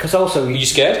very because also. Were you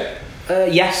scared?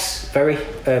 Yes, very.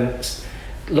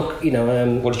 Look,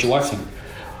 what did your wife think?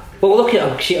 Well, look at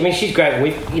her. She's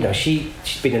great.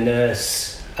 She's been a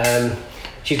nurse.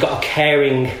 She's got a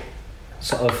caring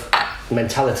sort of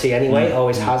mentality anyway,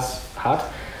 always has had.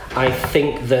 I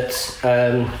think that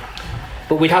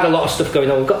but we'd had a lot of stuff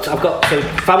going on. I've got so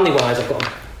family-wise, I've got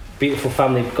a beautiful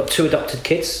family. We've got 2 adopted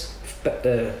kids.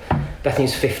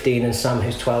 Bethany's 15 and Sam,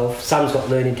 who's 12. Sam's got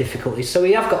learning difficulties, so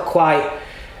we have got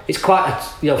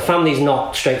family's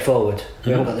not straightforward.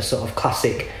 We haven't got this sort of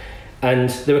classic, and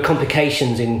there are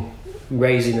complications in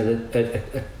raising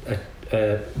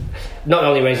not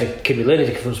only raising a kid with learning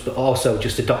difficulties, but also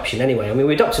just adoption anyway. I mean,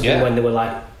 we adopted them when they were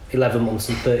like 11 months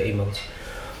and 13 months.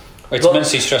 It's an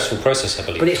immensely stressful process, I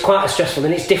believe. But it's quite stressful,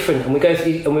 and it's different. And we go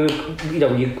through,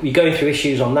 and you're going through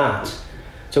issues on that.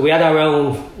 So we had our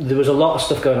own. There was a lot of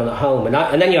stuff going on at home,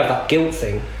 and then you have that guilt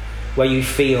thing, where you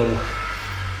feel,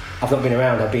 I've not been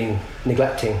around, I've been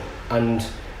neglecting, and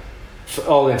for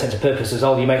all intents and purposes,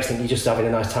 all your mates think you're just having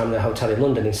a nice time in a hotel in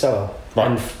London in Soho,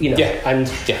 right.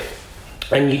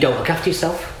 And you don't look after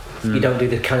yourself. You don't do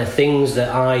the kind of things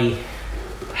that I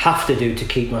have to do to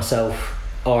keep myself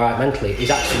all right mentally. Is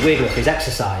actually weird enough is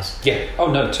exercise. Yeah. Oh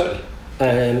no, totally.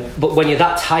 But when you're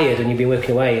that tired and you've been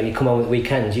working away and you come home at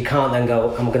weekends, you can't then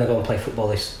go, I'm going to go and play football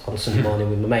on Sunday morning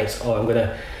with my mates, or I'm going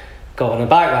to go on a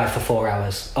bike ride for 4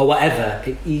 hours, or whatever.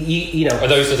 Are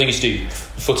those the things you do?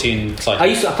 Footy and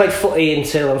cycling? I played footy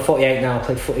until I'm 48 now. I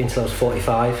played footy until I was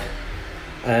 45.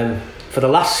 For the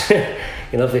last,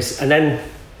 this, and then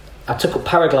I took up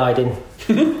paragliding,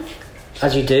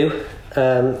 as you do.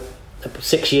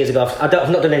 6 years ago, I've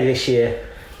not done any this year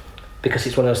because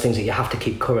it's one of those things that you have to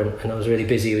keep current, and I was really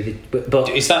busy with it. But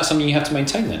is that something you have to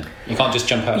maintain then? You can't just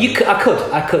jump out? I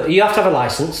could. You have to have a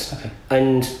license, okay.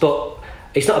 But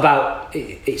it's not about.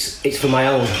 It's for my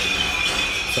own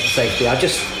sort of safety. I've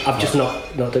just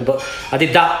not done. But I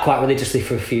did that quite religiously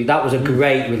for a few. That was a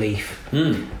great relief.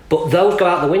 But those go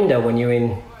out the window when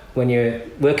you're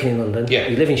working in London. Yeah.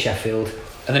 You live in Sheffield.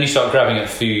 And then you start grabbing at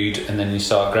food, and then you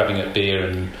start grabbing at beer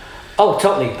and. Oh,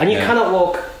 totally. And you cannot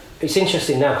walk. It's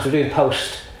interesting now because we're doing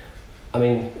post. I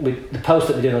mean, with the post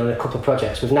that we're doing on a couple of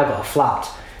projects, we've now got a flat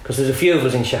because there's a few of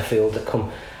us in Sheffield that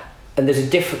come. And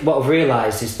there's what I've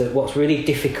realised is that what's really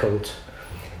difficult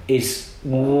is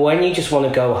when you just want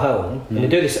to go home, and you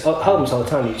do this at homes all the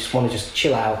time, you just want to just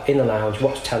chill out in the lounge,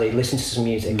 watch telly, listen to some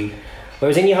music.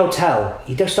 Whereas in your hotel,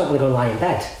 you just don't want to go and lie in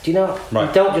bed. Do you know? Right.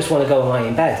 You don't just want to go and lie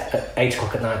in bed at 8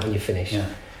 o'clock at night when you're finished. Yeah.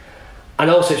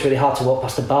 And also, it's really hard to walk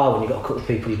past the bar when you've got a couple of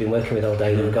people you've been working with all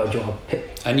day and go, do you want a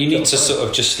pit? And you need to sort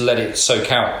of just let it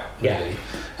soak out, really. Yeah.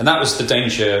 And that was the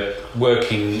danger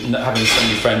working, having so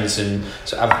many friends in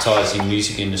sort of advertising,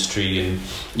 music industry, and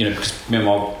because me and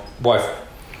my wife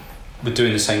were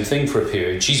doing the same thing for a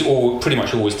period. She's pretty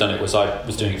much always done it, whereas I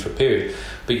was doing it for a period.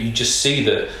 But you just see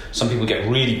that some people get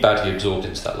really badly absorbed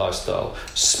into that lifestyle,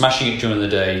 smashing it during the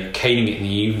day, caning it in the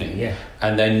evening,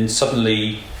 and then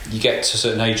suddenly you get to a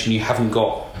certain age and you haven't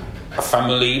got a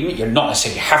family. You're not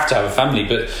necessarily have to have a family,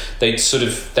 but they sort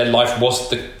of their life was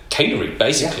the catering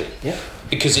basically,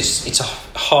 because it's a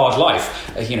hard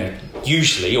life,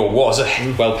 usually, or was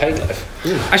a well-paid life.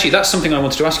 Actually, that's something I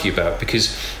wanted to ask you about,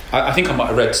 because I think I might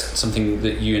have read something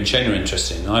that you and Shane are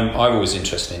interested in. I'm always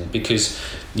interested in, because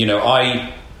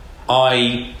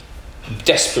I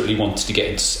desperately wanted to get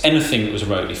into anything that was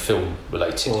remotely film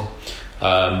related.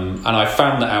 And I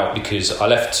found that out because I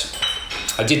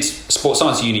did sports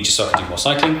science at uni just so I could do more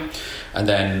cycling, and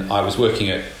then I was working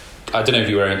at, I don't know if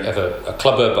you were ever a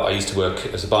clubber, but I used to work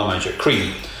as a bar manager at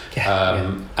Cream.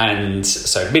 And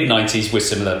so mid-90s, we're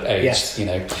similar age,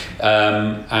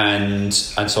 and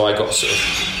so I got sort of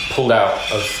pulled out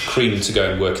of Cream to go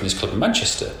and work in this club in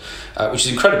Manchester, which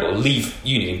is incredible. Leave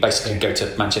uni and basically go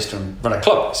to Manchester and run a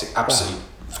club. It's absolutely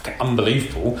fucking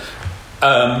unbelievable.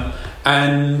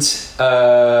 And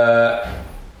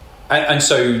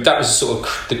so that was sort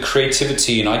of the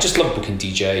creativity, and I just loved booking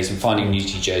DJs and finding new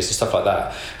DJs and stuff like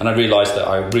that. And I realised that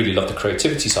I really loved the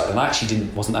creativity side, and I actually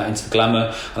wasn't that into the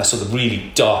glamour, and I saw the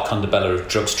really dark underbelly of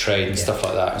drugs trade and stuff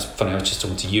like that. It was funny, I was just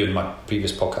talking to you in my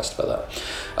previous podcast about that.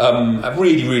 A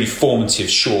really, really formative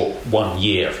short 1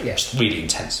 year, just really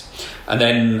intense. And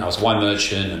then I was a wine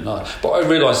merchant, but I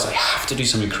realised I have to do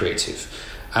something creative.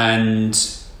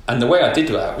 And the way I did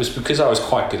that was because I was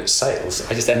quite good at sales.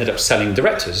 I just ended up selling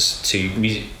directors to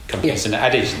music companies and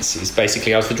ad agencies.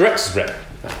 Basically, I was the director's rep.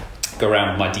 Go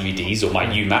around with my DVDs or my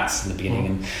UMATs in the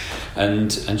beginning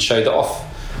and show that off.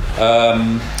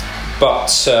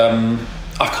 But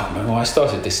I can't remember why I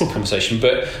started this conversation.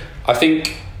 But I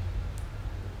think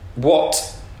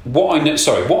what I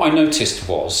noticed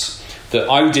was that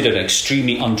I did an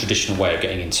extremely untraditional way of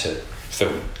getting into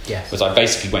film. Was I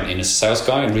basically went in as a sales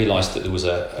guy and realised that there was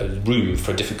a room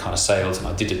for a different kind of sales, and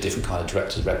I did a different kind of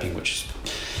director's repping, which is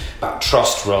about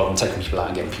trust rather than taking people out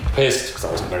and getting people pissed, because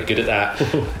I wasn't very good at that.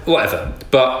 Whatever.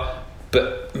 But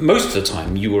most of the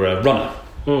time you were a runner.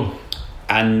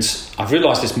 And I've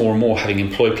realised this more and more, having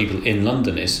employed people in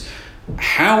London, is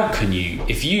how can you,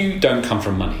 if you don't come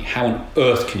from money, how on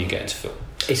earth can you get into film?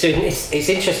 It's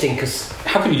interesting because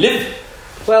how can you live?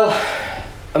 Well,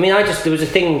 I mean, there was a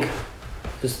thing.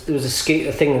 There was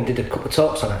a thing I did a couple of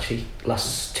talks on actually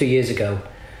last 2 years ago,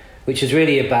 which is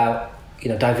really about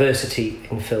diversity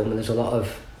in film, and there's a lot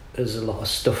of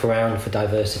stuff around for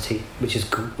diversity, which is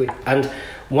good. And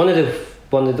one of the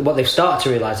what they've started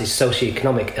to realise is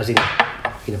socioeconomic, as in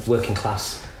working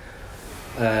class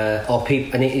or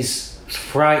people, and it is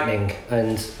frightening.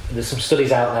 And there's some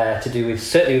studies out there to do with,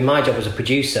 certainly with my job as a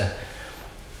producer.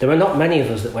 There are not many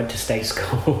of us that went to state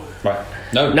school. Right.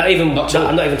 No. I'm not even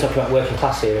talking about working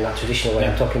class here in that traditional way.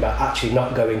 I'm talking about actually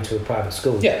not going to a private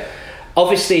school. Yeah.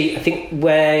 Obviously, I think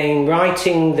when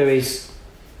writing,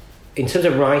 in terms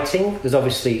of writing, there's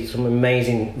obviously some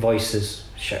amazing voices.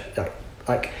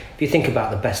 Like if you think about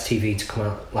the best TV to come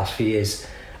out last few years,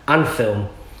 and film,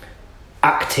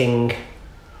 acting,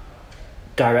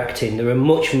 directing, there are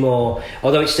much more.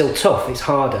 Although it's still tough, it's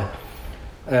harder.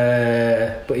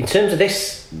 But in terms of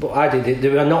this, what I did,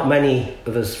 there are not many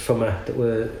of us that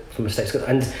were from a state school,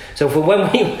 and so for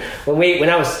when we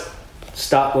were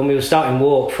starting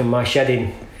Warp from my shed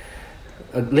in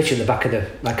literally the back of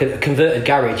a converted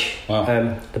garage,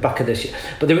 the back of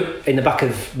but in the back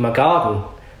of my garden,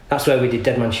 that's where we did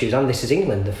Dead Man's Shoes and This Is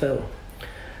England, the film.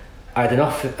 I had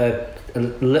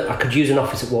I could use an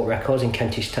office at Warp Records in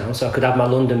Kentish Town, so I could have my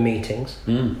London meetings.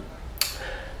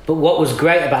 But what was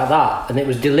great about that, and it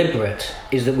was deliberate,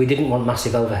 is that we didn't want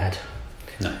massive overhead.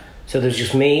 No. So there's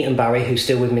just me and Barry, who's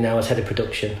still with me now as head of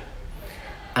production,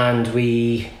 and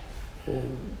we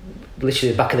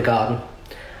literally the back of the garden,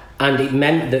 and it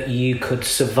meant that you could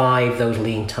survive those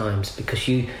lean times, because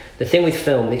the thing with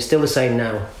film, it's still the same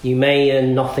now. You may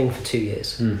earn nothing for 2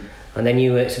 years, and then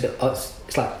it's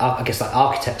like, I guess, like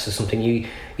architects or something. You're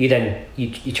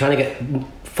trying to get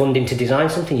funding to design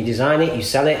something. You design it, you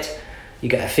sell it. You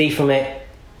get a fee from it,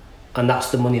 and that's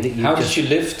the money that you. How did you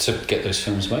live to get those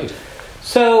films made?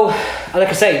 So, like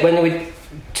I say,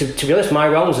 to be honest, My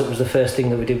Wrongs, it was the first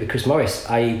thing that we did with Chris Morris.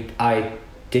 I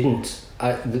didn't.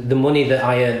 The money that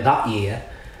I earned that year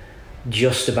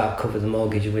just about covered the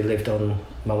mortgage, and we lived on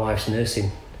my wife's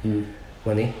nursing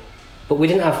money. But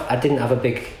I didn't have a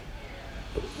big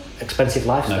expensive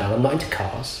lifestyle. No. I'm not into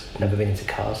cars. Never been into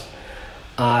cars.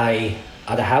 I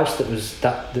had a house that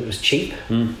was cheap.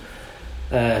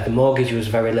 The mortgage was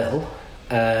very little.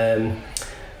 I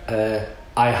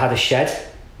had a shed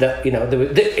that, you know,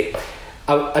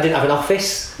 I didn't have an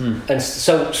office, and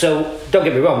so don't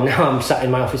get me wrong. Now I'm sat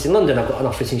in my office in London. I've got an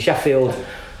office in Sheffield.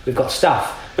 We've got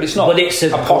staff. But it's not. But it's a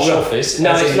posh office.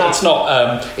 No, it's not. It's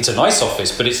not. It's a nice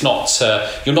office, but it's not.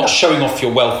 You're not showing off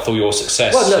your wealth or your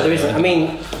success. Well, no, there isn't. I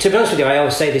mean, to be honest with you, I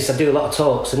always say this. I do a lot of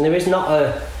talks, and there is not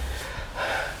a.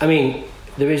 I mean,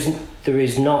 there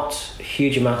is not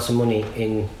huge amounts of money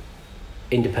in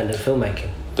independent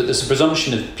filmmaking. But there's a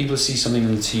presumption that people see something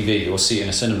on the TV or see it in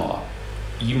a cinema,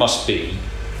 you must be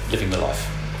living the life,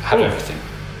 have everything.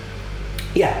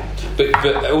 Yeah.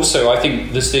 But also I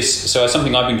think there's this, so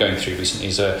something I've been going through recently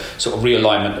is a sort of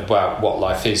realignment about what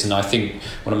life is, and I think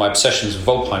one of my obsessions with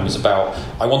Volpine was about,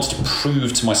 I wanted to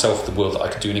prove to myself, the world, that I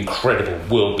could do an incredible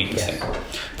world-beating thing.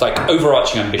 Like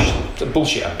overarching ambition,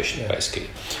 bullshit ambition basically.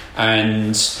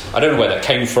 And I don't know where that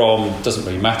came from, doesn't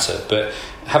really matter, but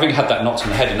having had that knocked on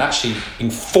the head and actually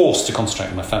being forced to concentrate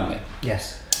on my family.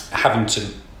 Yes.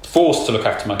 Forced to look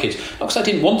after my kids, not because I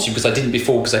didn't want to, because I didn't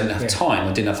before, because I didn't have time,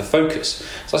 I didn't have the focus.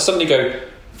 So I suddenly go,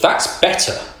 that's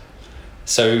better.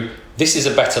 So this is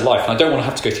a better life, and I don't want to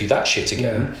have to go through that shit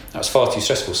again. Yeah. That was far too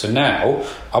stressful. So now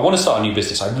I want to start a new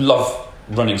business. I love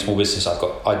running a small business. I've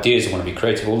got ideas. I want to be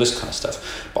creative, all this kind of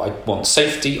stuff. But I want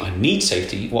safety. I need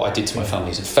safety. What I did to my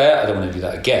family isn't fair. I don't want to do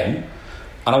that again.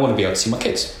 And I want to be able to see my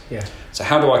kids. Yeah. So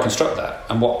how do I construct that?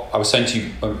 And what I was saying to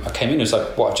you when I came in was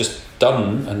like, what I've just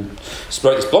done and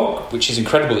wrote this blog, which is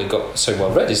incredible, it got so well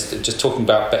read, is just talking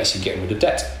about basically getting rid of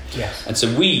debt. Yes. And so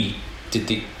we did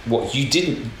you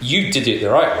did it the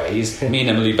right way, is me and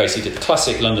Emily basically did the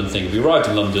classic London thing. We arrived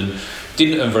in London,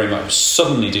 didn't earn very much,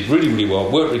 suddenly did really, really well,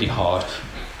 worked really hard,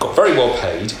 got very well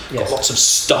paid, got lots of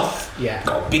stuff,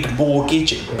 got a big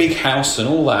mortgage, a big house and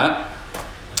all that,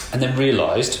 and then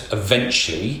realised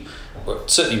eventually, well,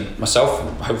 certainly myself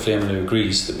and hopefully Emily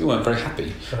agrees, that we weren't very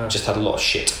happy. Just had a lot of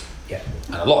shit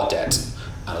and a lot of debt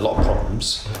and a lot of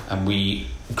problems, and we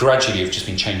gradually have just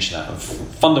been changing that, and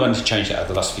fundamentally changed that over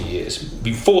the last few years.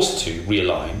 Been forced to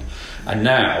realign, and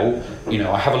now, you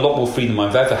know, I have a lot more freedom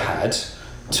I've ever had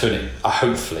to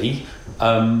hopefully,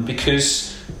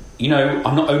 because, you know,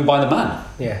 I'm not owned by the man.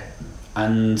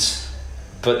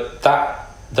 But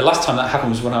the last time that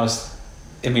happened was when I was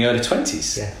in my early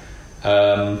 20s.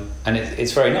 And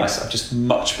it's very nice. I'm just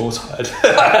much more tired.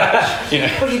 You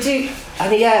know. Well, you do,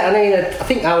 and I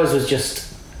think ours was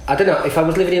just, I don't know, if I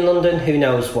was living in London, who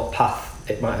knows what path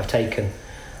it might have taken.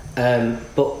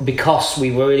 But because we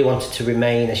really wanted to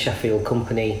remain a Sheffield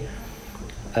company,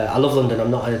 I love London. I'm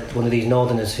not one of these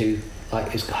northerners who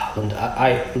like is London.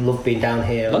 I love being down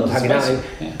here. London's I love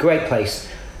hanging out. Great place.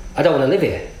 I don't want to live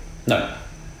here. No.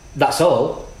 That's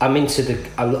all. I'm at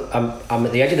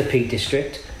the edge of the Peak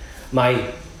District.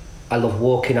 I love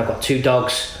walking. I've got 2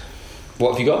 dogs.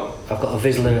 What have you got? I've got a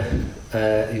Vizsla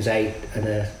who's 8 and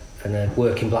a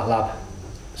working black lab.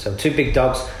 So 2 big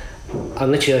dogs.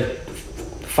 I'm literally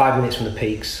 5 minutes from the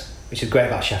peaks, which is great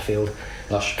about Sheffield.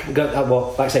 Lush.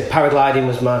 Like I say, paragliding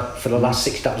was for the last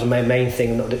 6. That was my main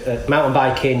thing. Mountain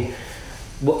biking.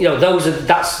 You know,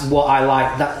 that's what I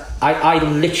like. That I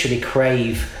literally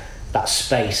crave that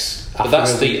space. But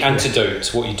that's the antidote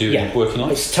to what you do in working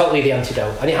life? It's totally the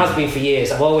antidote, and it has been for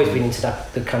years. I've always been into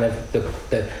that, the kind of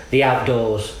the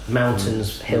outdoors,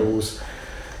 mountains, hills.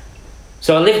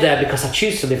 So I live there because I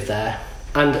choose to live there,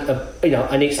 and you know,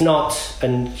 and it's not,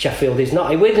 and Sheffield is not,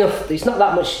 weird enough, it's not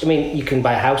that much. I mean, you can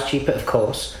buy a house cheaper, of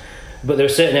course, but there are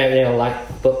certain areas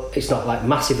but it's not like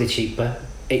massively cheaper.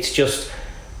 It's just,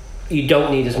 you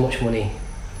don't need as much money.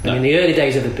 No. And in the early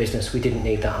days of the business, we didn't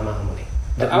need that amount of money.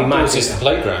 Outdoors is the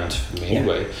playground for me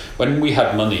anyway. When we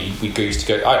had money, we used to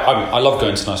go. I love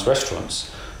going to nice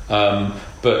restaurants,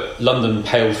 but London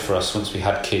paled for us once we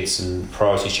had kids and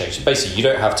priorities changed. Basically, you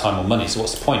don't have time or money, so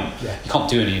what's the point? You can't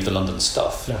do any of the London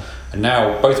stuff. No. And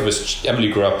now both of us,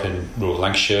 Emily grew up in rural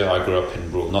Lancashire, I grew up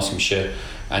in rural Nottinghamshire,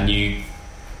 and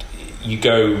you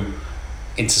go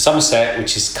into Somerset,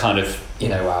 which is kind of, you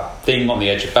know, our thing on the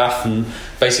edge of Bath, and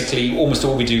basically almost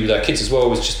all we do with our kids as well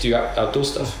was just do outdoor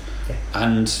stuff.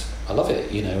 And I love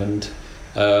it, you know, and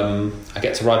I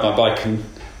get to ride my bike and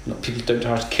people don't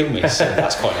try to kill me, so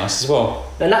that's quite nice as well.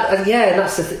 And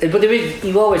that's but there is,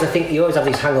 you always have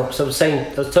these hang-ups. I was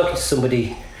talking to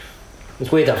somebody,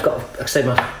 it's weird, I've got, like I say,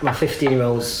 my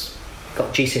 15-year-old's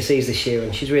got GCSEs this year,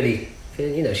 and she's really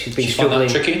she's been She's struggling. found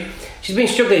that tricky? She's been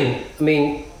struggling. I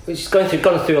mean, she's gone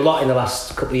through a lot in the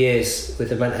last couple of years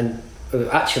with her, and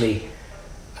actually,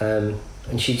 and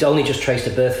she's only just traced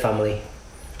her birth family,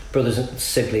 brothers and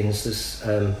siblings.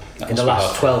 In the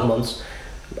last 12 months.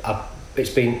 It's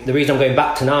been the reason I'm going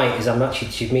back tonight is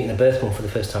she's meeting her birth mum for the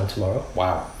first time tomorrow.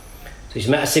 Wow. So she's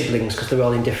met her siblings because they're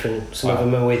all in different. Some of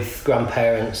them are with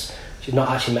grandparents. She's not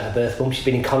actually met her birth mum. She's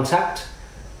been in contact,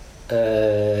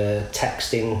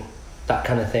 texting, that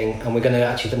kind of thing. And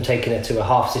I'm taking her to her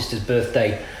half sister's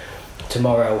birthday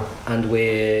tomorrow, and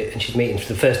she's meeting for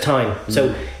the first time.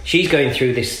 So she's going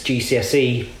through this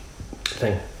GCSE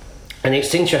thing, and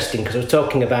it's interesting because I was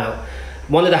talking about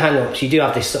one of the hang-ups. You do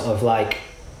have this sort of like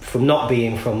from not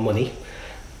being from money.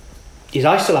 Is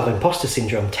I still have imposter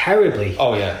syndrome terribly.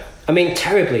 Oh yeah. I mean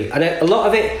terribly, and a lot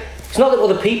of it. It's not that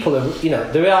other people are.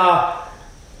 There are.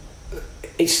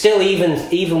 It's still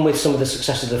even with some of the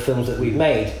success of the films that we've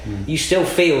made, you still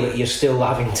feel that you're still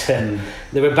having to.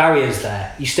 There are barriers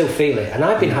there. You still feel it, and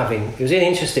I've been having. It was really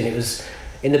interesting. It was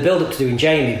in the build-up to doing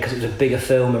Jamie because it was a bigger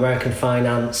film, American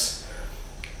finance,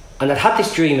 and I'd had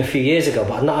this dream a few years ago,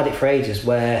 but I'd not had it for ages.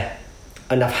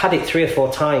 And I've had it 3 or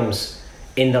 4 times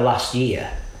in the last year,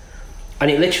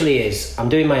 and it literally is. I'm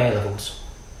doing my A-levels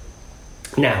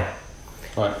now.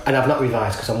 Right. And I've not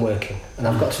revised because I'm working, and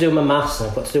I've got to do my maths, and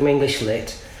I've got to do my English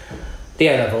lit, the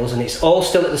A-levels, and it's all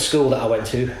still at the school that I went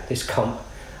to, this comp,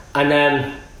 and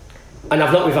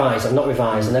I've not revised, and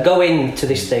I go into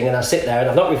this thing and I sit there and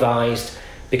I've not revised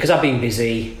because I've been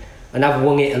busy and I've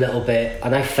wung it a little bit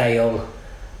and I fail,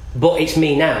 but it's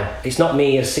me now. It's not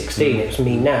me as 16, it's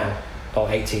me now,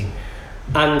 or 18,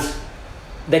 and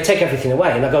they take everything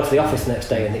away, and I go to the office the next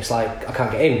day and it's like I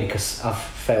can't get in because I've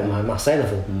failed my maths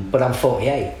A-level, but I'm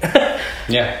 48.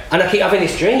 Yeah. And I keep having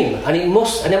this dream, and I'm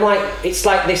like, it's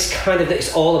like this kind of,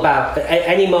 it's all about, at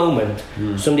any moment,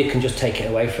 somebody can just take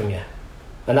it away from you.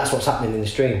 And that's what's happening in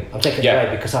this dream. I'm taking it away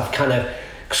because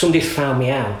somebody's found me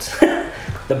out.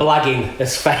 The blagging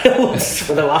has failed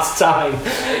for the last time.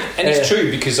 And it's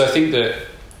true, because I think that,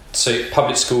 so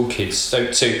public school kids, so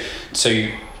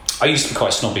I used to be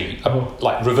quite snobby,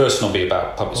 like reverse snobby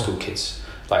about public school kids.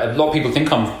 Like a lot of people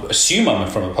assume I'm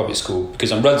from a public school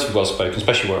because I'm relatively well spoken,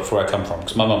 especially where I come from,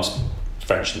 because my mum's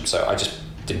French, and so I just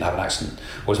didn't have an accent,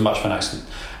 or as much of an accent.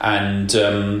 And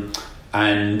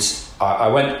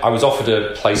I was offered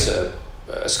a place at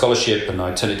a scholarship, and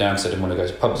I turned it down because I didn't want to go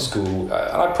to public school. And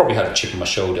I probably had a chip on my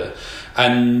shoulder.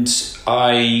 And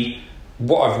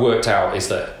what I've worked out is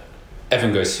that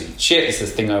everyone goes through shit. It's the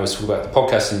thing I always talk about the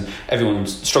podcast, and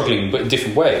everyone's struggling, but in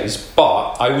different ways.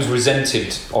 But I was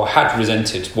had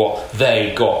resented what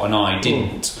they got and I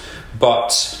didn't.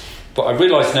 But I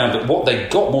realise now that what they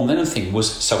got more than anything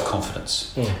was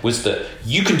self-confidence. Was that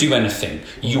you can do anything.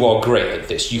 You are great at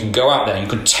this. You can go out there and you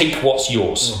can take what's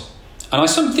yours. And I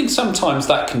think sometimes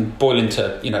that can boil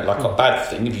into, like a bad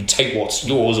thing. If you take what's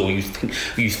yours, or you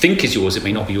think is yours, it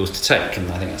may not be yours to take.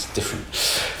 And I think that's a different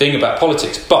thing about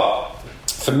politics. But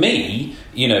for me,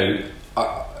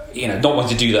 not wanting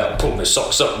to do that, pull my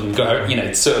socks up and go,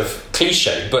 it's sort of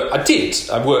cliche. But I did.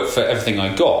 I worked for everything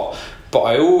I got. But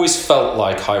I always felt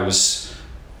like I was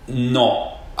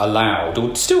not allowed,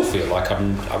 or still feel like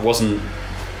I wasn't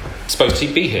supposed to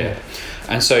be here.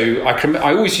 And so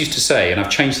I always used to say, and I've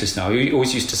changed this now, I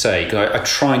always used to say, because I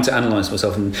try to analyse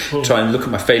myself and try and look at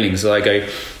my failings, and I go,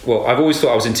 well, I've always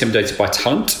thought I was intimidated by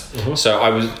talent. So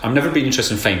I've never been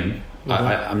interested in fame.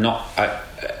 I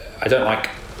don't like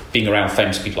being around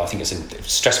famous people. I think it's a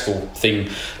stressful thing,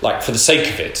 like for the sake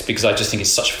of it, because I just think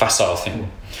it's such a facile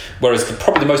thing. Whereas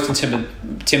probably the most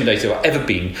intimidated I've ever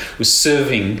been was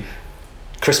serving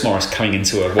Chris Morris coming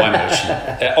into a wine merchant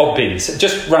at Odd Bins,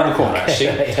 just round the corner actually.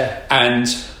 And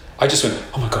I just went,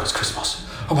 oh my God, it's Chris Morris.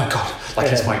 Oh my God,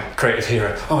 it's my creative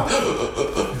hero. Oh my,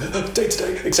 day to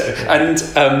day, etc.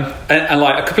 And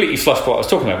like I completely fluffed what I was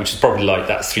talking about, which is probably like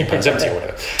that's £3.70 or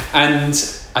whatever. And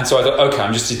so I thought, okay,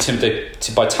 I'm just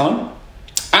intimidated by talent.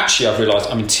 Actually, I've realised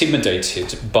I'm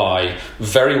intimidated by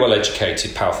very well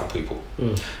educated, powerful people.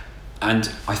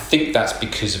 And I think that's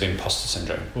because of imposter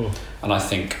syndrome. And I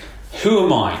think, who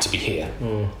am I to be here?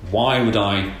 Why am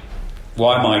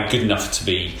I good enough to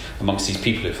be amongst these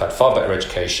people who've had far better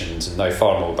educations and know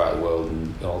far more about the world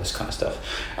and all this kind of stuff?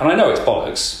 And I know it's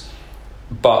bollocks,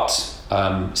 but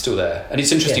still there. And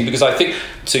it's interesting because I think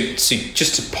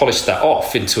to polish that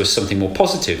off into something more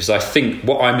positive is I think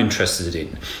what I'm interested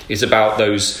in is about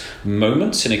those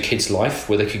moments in a kid's life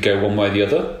where they could go one way or the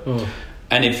other.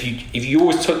 And if you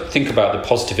always think about the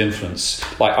positive influence,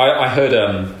 like I heard,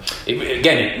 I'm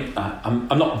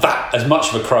not that as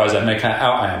much of a crier as I make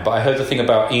out I am, but I heard the thing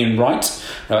about Ian Wright.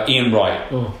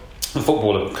 a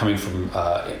footballer coming from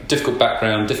a difficult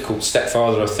background, difficult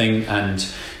stepfather, I think, and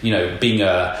being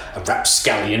a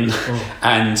rapscallion,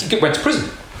 and he went to prison.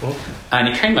 And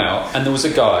he came out, and there was a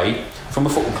guy from a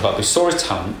football club who saw his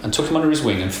talent and took him under his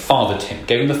wing and fathered him,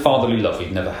 gave him the fatherly love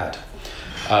he'd never had.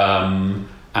 And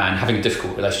having a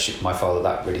difficult relationship with my father,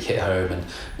 that really hit home. And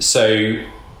so,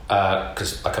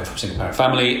 because I come from a single parent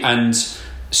family, and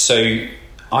so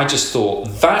I just thought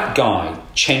that guy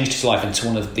changed his life into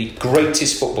one of the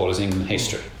greatest footballers in England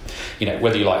history.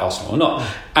 Whether you like Arsenal or not.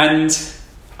 And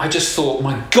I just thought,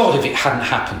 my God, if it hadn't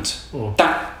happened,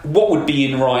 what would be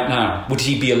in right now? Would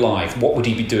he be alive? What would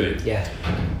he be doing? Yeah.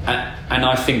 And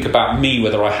I think about me,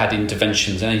 whether I had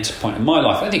interventions at any point in my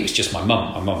life. I think it was just my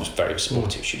mum. My mum was very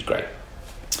supportive. She was great.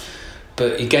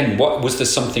 But again, what was there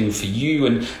something for you,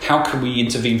 and how can we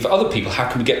intervene for other people? How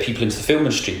can we get people into the film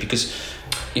industry? Because,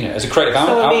 as a creative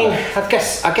outlet...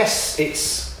 I guess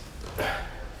it's...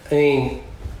 I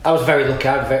was very lucky.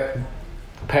 I had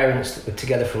parents that were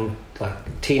together from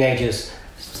teenagers,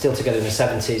 still together in the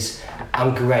 70s,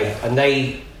 and great. And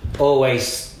they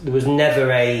always... There was never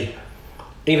a...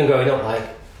 Even growing up,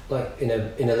 like in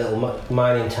a little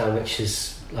mining town, which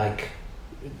is like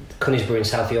Conisborough in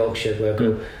South Yorkshire, where I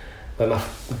grew, where my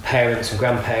parents and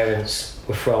grandparents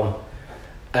were from.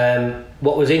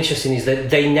 What was interesting is that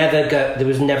there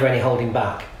was never any holding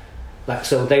back.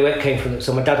 So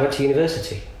my dad went to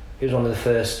university. He was one of the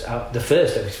first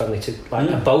of his family to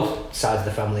both sides of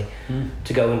the family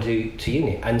to go and do to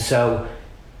uni. And so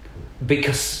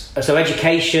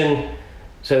education.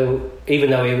 So even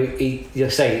though he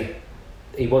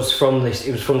was from this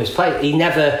place,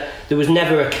 there was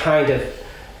never a kind of,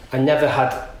 I never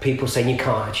had people saying you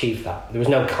can't achieve that. There was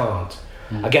no can't.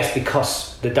 I guess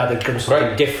because the dad had done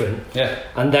something different. Yeah.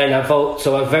 And then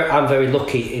I'm very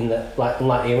lucky in that,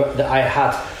 that I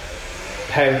had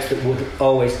parents that would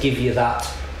always give you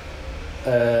that.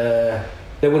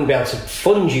 They wouldn't be able to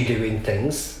fund you doing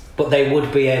things, but they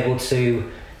would be able to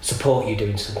support you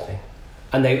doing something.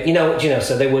 And they,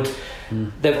 so they would.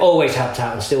 They've always helped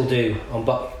out and still do on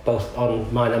both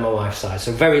on mine and my wife's side.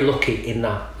 So very lucky in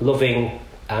that, loving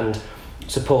and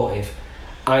supportive.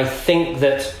 I think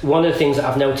that one of the things that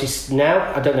I've noticed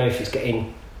now, I don't know if it's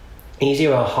getting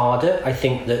easier or harder. I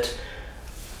think that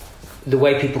the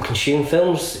way people consume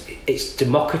films, it's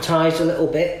democratised a little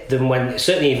bit than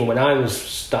certainly even when I was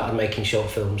started making short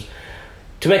films.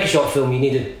 To make a short film, you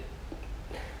needed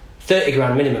 30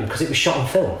 grand minimum because it was shot on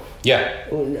film. Yeah.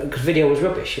 Because video was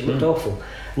rubbish. It looked awful.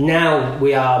 Now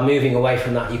we are moving away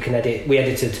from that. You can edit. We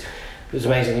edited. It was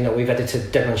amazing. We've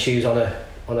edited Dead Man's Shoes on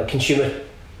a consumer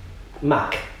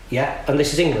Mac. Yeah. And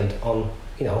this is England on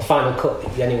Final Cut.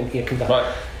 You can.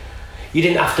 Right. You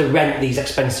didn't have to rent these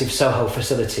expensive Soho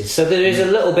facilities. So there is a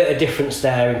little bit of difference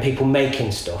there in people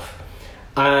making stuff.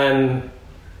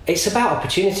 It's about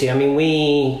opportunity. I mean,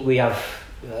 we have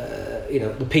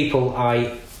the people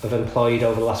I have employed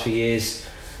over the last few years.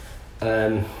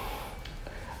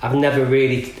 I've never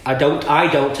really. I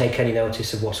don't take any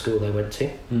notice of what school they went to.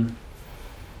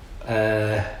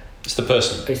 It's the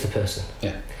person. It's the person.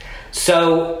 Yeah.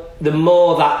 So the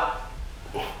more that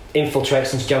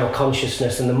infiltrates into general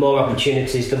consciousness, and the more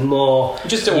opportunities, the more you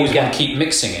just always want to keep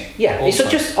mixing it. Yeah. It's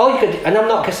just all you could. And I'm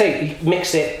not gonna say you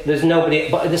mix it. There's nobody,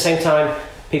 but at the same time,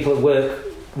 people that work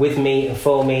with me and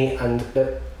for me, and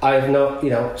I have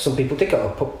no. Some people did go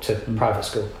up to private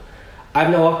school. I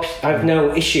have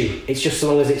no issue. It's just so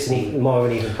long as it's more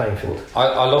of an even playing field.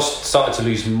 I started to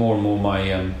lose more and more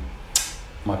my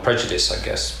my prejudice, I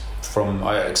guess,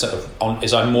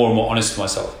 as I'm more and more honest with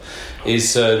myself,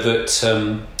 is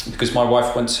that because my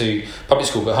wife went to public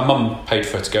school, but her mum paid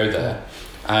for her to go there,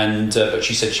 and but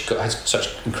she said she had such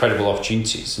incredible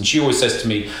opportunities, and she always says to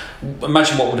me,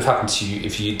 "Imagine what would have happened to you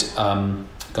if you'd."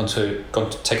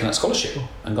 Taken that scholarship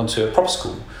and gone to a proper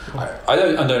school. I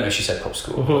don't know if she said proper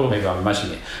school. Maybe I'm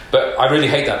imagining it, but I really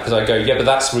hate that because I go, yeah, but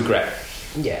that's regret.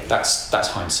 Yeah, that's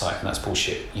hindsight and that's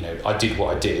bullshit. I did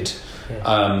what I did,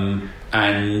 and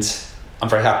I'm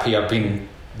very happy. I've been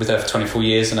with her for 24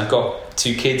 years and I've got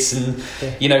 2 kids, and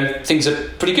things are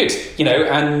pretty good.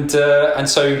 And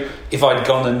so if I'd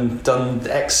gone and done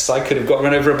X, I could have got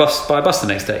run over by a bus the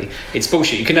next day. It's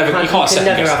bullshit. You can't second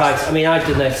guess. I mean, I've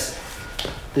done this.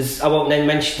 I won't then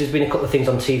mention. There's been a couple of things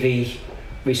on TV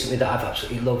recently that I've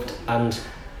absolutely loved, and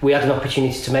we had an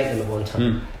opportunity to make them at one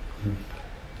time.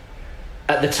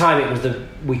 At the time, it was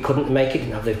we couldn't make it.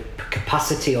 Didn't have the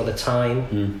capacity or the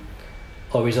time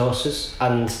or resources.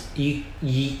 And the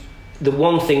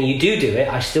one thing you do it,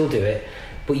 I still do it,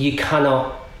 but you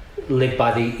cannot live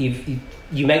by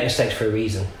you make mistakes for a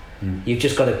reason. You've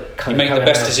just got to you make the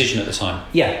best decision at the time.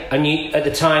 Yeah, and at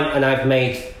the time, and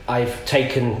I've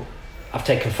taken I've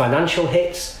taken financial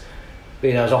hits.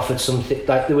 You know, I was offered something,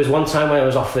 like there was one time when I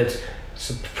was offered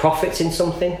some profits in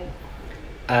something,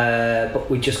 but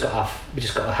we just got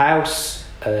a house.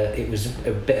 It was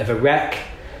a bit of a wreck.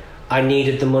 I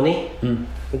needed the money.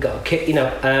 We got a kid, you know,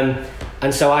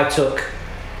 and so I took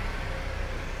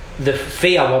the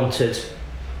fee I wanted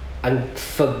and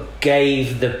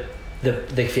forgave the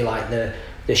if you like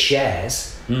the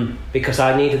shares because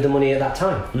I needed the money at that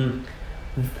time.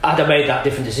 Had I made that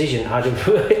different decision,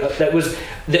 that was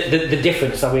the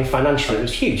difference. I mean, financially, it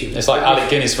was huge. It's like Alec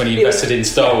Guinness when he invested in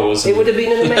Star Wars. It would have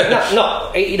been an amazing,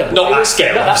 not that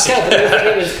scale. Not that scale,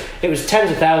 but it was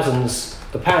tens of thousands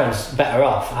of pounds better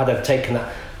off had I taken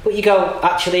that. But you go,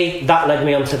 actually, that led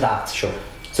me onto that. Sure.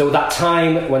 So that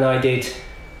time when I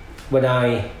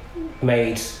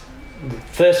made the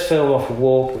first film off of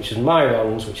Warp, which was My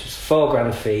Wrongs, which was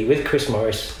 $4,000 fee with Chris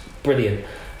Morris, brilliant,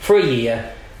 for a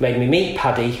year. Made me meet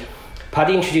Paddy.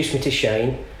 Paddy introduced me to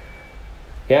Shane.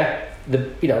 Yeah,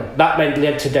 that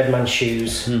led to Dead Man's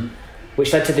Shoes,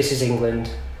 which led to This Is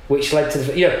England, which led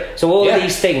to so all of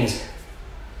these things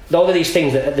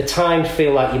that at the time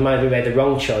feel like you might have made the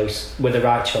wrong choice were the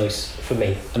right choice for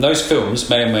me. And those films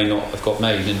may or may not have got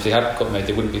made, and if they hadn't got made,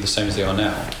 they wouldn't be the same as they are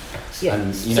now. Yeah,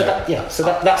 and,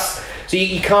 that's so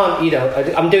you can't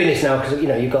I'm doing this now because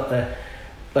you've got the,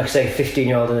 like I say,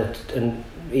 15-year-old and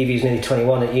Evie's nearly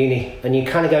 21 at uni, and you're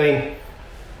kind of going,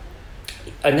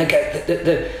 and they get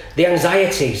the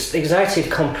anxiety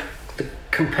of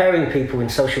comparing people in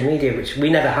social media, which we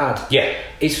never had. Yeah,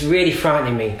 it's really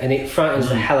frightening me, and it frightens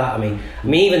the hell out of me. I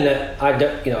mean, even that I do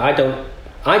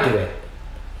it,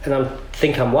 and I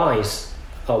think I'm wise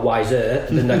or wiser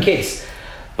than the kids,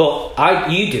 but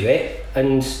you do it,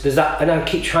 and there's that, and I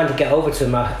keep trying to get over to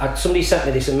them. Somebody sent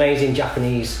me this amazing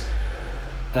Japanese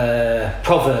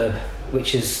proverb,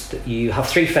 which is that you have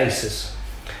three faces.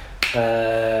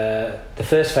 The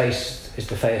first face is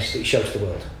the face that you show to the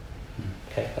world.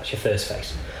 Okay, that's your first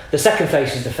face. The second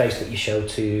face is the face that you show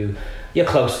to your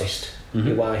closest,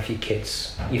 your wife, your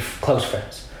kids, your close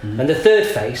friends. And the third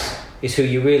face is who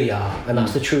you really are, and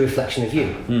that's the true reflection of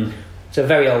you. So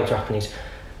very old Japanese.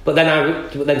 But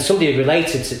then somebody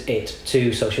related it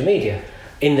to social media,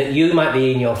 in that you might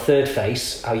be in your third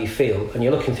face, how you feel, and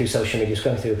you're looking through social media,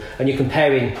 scrolling through, and you're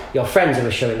comparing your friends who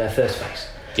are showing their first face.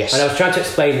 Yes. And I was trying to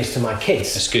explain this to my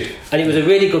kids. That's good. And it was a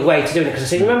really good way to do it, because I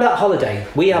said, remember that holiday?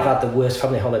 We have had the worst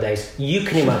family holidays you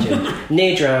can imagine.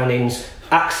 Near drownings,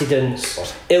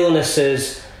 accidents,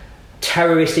 illnesses,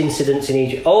 terrorist incidents in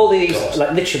Egypt, all these,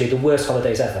 like literally the worst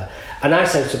holidays ever. And I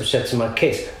said to my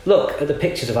kids, look at the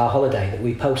pictures of our holiday that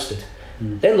we posted.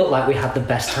 They look like we had the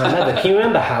best time ever. Can you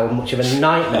remember how much of a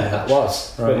nightmare that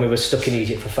was when we were stuck in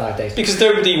Egypt for 5 days? Because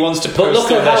nobody wants to post. But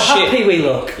look at how happy shit. we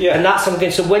look, and that's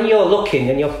something. So when you're looking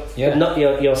and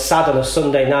you're sad on a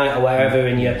Sunday night or wherever,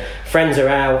 and your friends are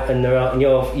out and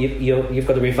you've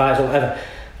got to revise or whatever,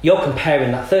 you're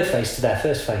comparing that third face to their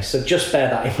first face. So just bear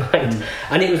that in mind.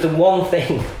 And it was the one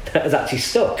thing that has actually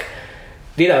stuck.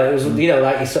 It was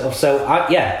like you sort of. So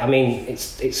I mean,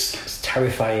 it's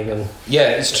terrifying and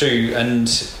it's true. And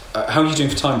how are you doing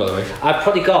for time, by the way? I've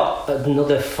probably got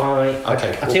another 5.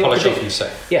 Okay, we'll polish off in a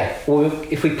sec. Yeah, well,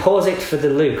 if we pause it for the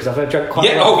loo, because I've drank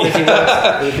quite a lot.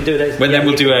 We can do this. Then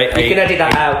we'll do you can edit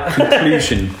that out.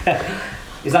 Conclusion.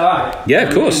 Is that right? Yeah,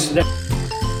 of course.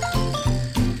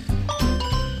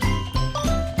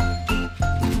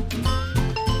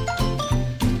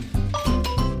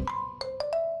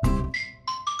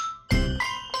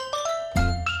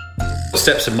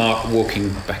 Steps of Mark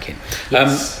walking back in.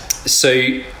 So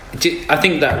I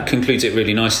think that concludes it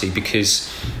really nicely,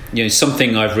 because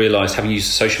something I've realised, having used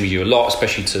social media a lot,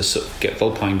 especially to sort of get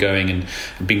Vulpine going and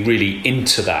being really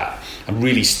into that, and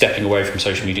really stepping away from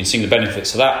social media and seeing the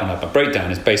benefits of that. And my breakdown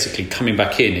is basically coming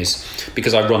back in is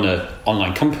because I run an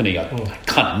online company, I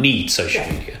kind of need social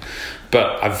media.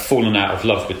 But I've fallen out of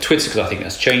love with Twitter because I think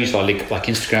that's changed. I like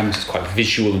Instagram, which is quite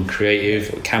visual and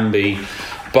creative, or it can be.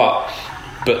 But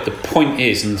the point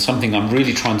is, and something I'm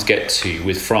really trying to get to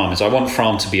with FRAHM, is I want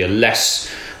FRAHM to be a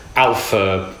less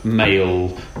alpha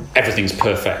male, everything's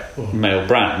perfect male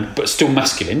brand, but still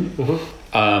masculine.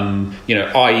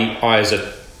 I as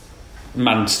a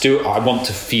man still, I want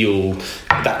to feel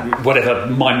that whatever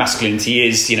my masculinity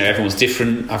is, everyone's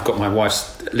different. I've got my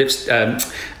wife's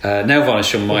nail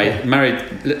varnish on my married.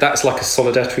 That's like a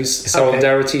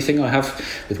solidarity thing I have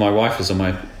with my wife, as on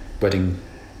my wedding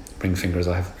ring finger as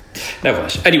I have nail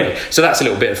varnish. Anyway, so that's a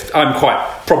little bit of. I'm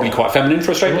probably quite feminine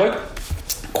for a straight bloke,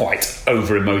 quite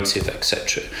over emotive,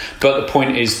 etc. But the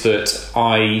point is that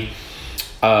I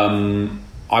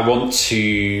want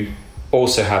to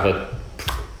also have a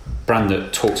brand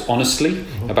that talks honestly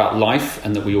about life,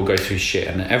 and that we all go through shit.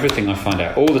 And everything I find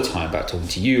out all the time about talking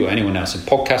to you or anyone else in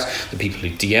podcasts, the people who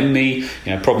DM me,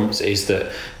 problems is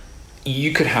that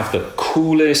you could have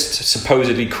the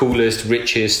supposedly coolest,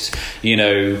 richest,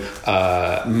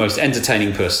 most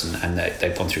entertaining person, and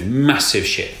they've gone through massive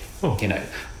shit,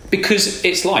 because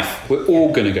it's life. We're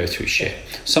all going to go through shit.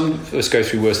 Some of us go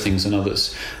through worse things than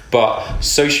others. But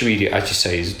social media, as you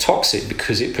say, is toxic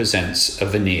because it presents a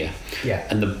veneer. Yeah.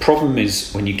 And the problem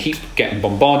is when you keep getting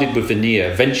bombarded with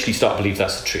veneer, eventually you start to believe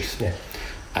that's the truth. Yeah.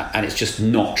 And it's just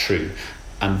not true.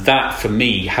 And that, for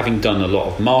me, having done a lot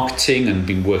of marketing and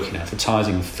been working in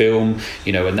advertising, film,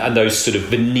 and those sort of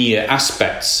veneer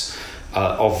aspects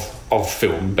of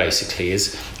film, basically,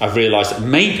 is I've realised that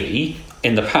maybe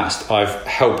in the past I've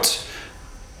helped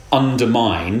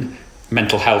undermine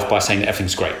mental health by saying that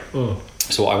everything's great.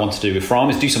 So what I want to do with FRAHM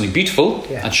is do something beautiful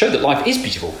and show that life is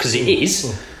beautiful, because it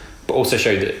is, but also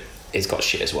show that it's got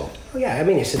shit as well. Well, yeah, I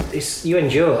mean, it's you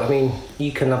endure. I mean,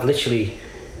 you can have literally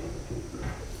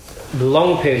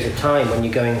long periods of time when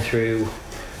you're going through,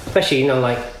 especially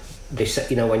like this,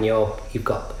 when you've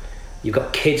got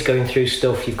kids going through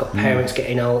stuff, you've got parents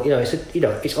getting old. It's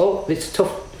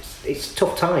a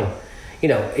tough time.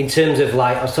 In terms of,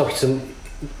 like, I was talking to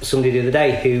somebody the other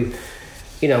day who,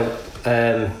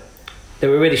 they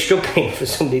were really struggling for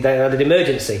somebody. They had an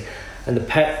emergency, and the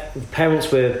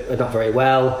parents were not very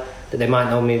well, that they might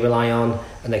normally rely on,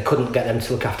 and they couldn't get them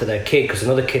to look after their kid because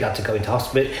another kid had to go into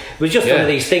hospital. It was just one of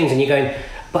these things, and you're going,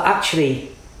 but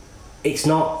actually, it's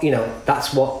not.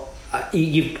 That's what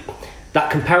you.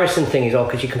 That comparison thing is all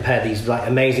because you compare these, like,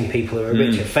 amazing people who are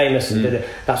rich and famous, and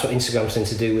that's what Instagram seems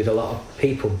to do with a lot of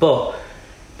people. But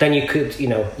then you could,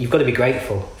 you've got to be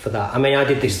grateful for that. I mean, I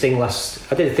did a thing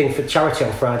for charity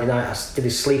on Friday night. I did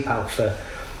this sleep out for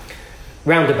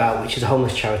Roundabout, which is a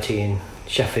homeless charity in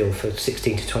Sheffield for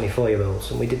 16 to 24-year-olds.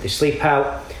 And we did this sleep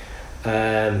out.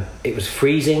 It was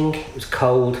freezing, it was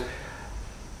cold.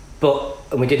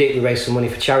 And we did it, we raised some money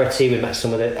for charity, we met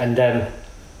some of it.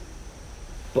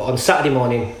 But on Saturday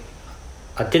morning,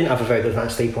 I didn't have a very good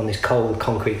night's sleep on this cold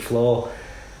concrete floor.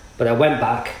 But I went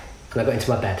back and I got into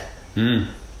my bed.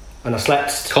 And I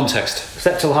slept. Context.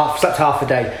 Slept half a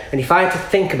day. And if I had to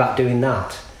think about doing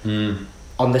that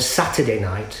on the Saturday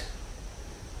night,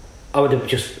 I would have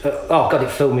just, God,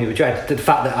 it filled me with dread. The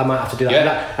fact that I might have to do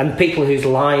that. And people whose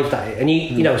lives that, and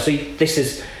so this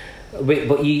is,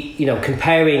 but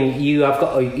comparing, I've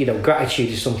got, gratitude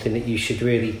is something that you should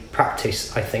really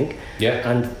practice, I think.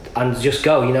 Yeah. And just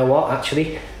go, you know what,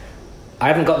 actually, I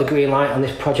haven't got the green light on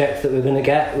this project that we're going to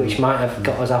get, which might have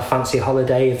got us our fancy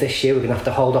holiday of this year. We're going to have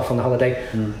to hold off on the holiday.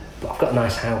 But I've got a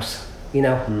nice house,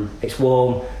 it's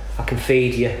warm, I can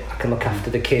feed you, I can look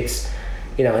after the kids,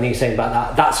 and you're saying about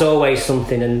that. That's always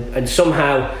something. And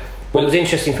somehow, what was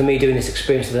interesting for me doing this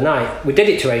experience of the night, we did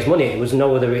it to raise money. It was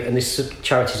no other, and this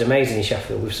charity is amazing in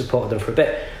Sheffield. We've supported them for a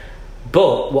bit.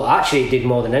 But what actually it did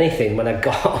more than anything, when I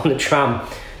got on the tram,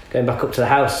 going back up to the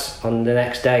house on the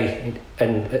next day,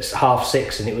 and it's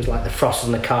 6:30, and it was like the frost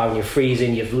on the car, and you're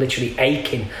freezing, you're literally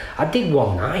aching. I did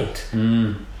one night,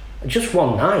 just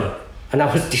one night, and I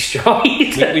was destroyed.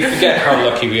 We forget how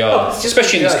lucky we are,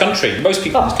 especially in this country. Most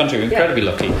people in this country are incredibly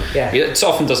lucky. Yeah. It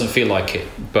often doesn't feel like it,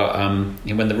 but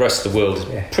when the rest of the world is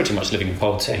pretty much living in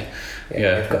poverty,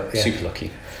 super lucky.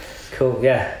 Cool,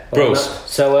 yeah. Bros.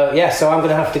 So I'm going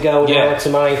to have to go now to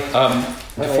my...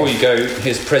 before you go,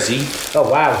 here's Prezi.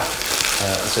 Oh, wow.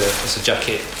 It's a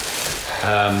jacket.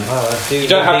 You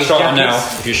don't have to try it on now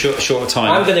if you're short of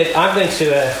time. I'm going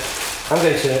to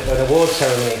an award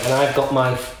ceremony, and I've got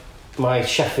my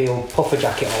Sheffield puffer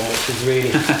jacket on, which is really...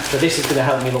 so this is going to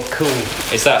help me look cool.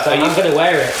 Is that... So I'm going to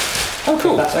wear it. Oh,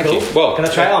 cool. Thank you. Well, can I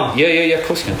try it on? Yeah, of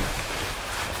course you can.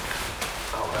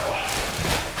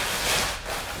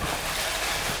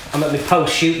 I'm at my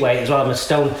post-shoot weight as well. I'm a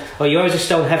stone... Well, you're always a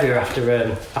stone heavier after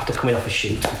coming off a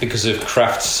shoot. Because of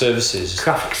craft services.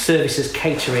 Craft services,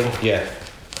 catering. Yeah.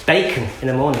 Bacon in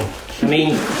the morning. I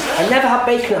mean, I never had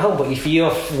bacon at home, but if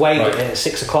you're weighed at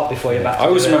 6 o'clock before you're back to I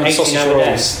always remember sausage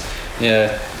rolls.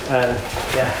 Yeah.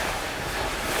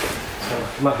 So,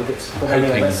 it might be good. But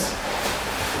anyway,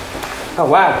 oh,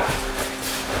 wow.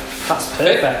 That's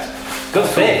perfect. Good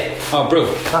fit. Oh, bro.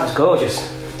 That's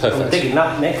gorgeous. Perfect. I'm digging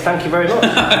that, Nick. Thank you very much.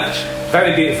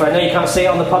 Very beautiful. I know you can't see it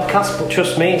on the podcast, but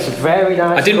trust me, it's a very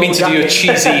nice... I didn't mean to do a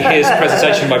cheesy here's a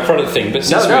presentation of my product thing, but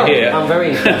since we're here... I'm very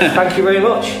impressed. Thank you very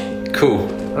much. Cool.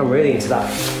 I'm really into that.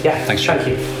 Yeah, thanks, thank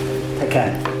you. Take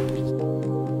care.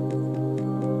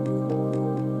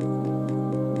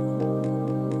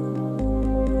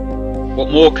 What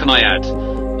more can I add?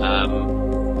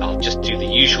 I'll just do the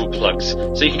usual plugs.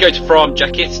 So you can go to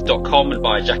FRAHMjackets.com and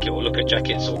buy a jacket, or look at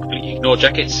jackets, or completely ignore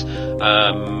jackets.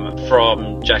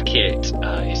 FRAHM Jacket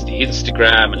is the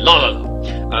Instagram, and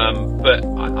but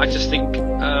I just think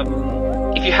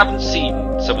if you haven't seen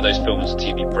some of those films and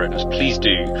TV programs, please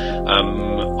do.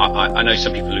 I know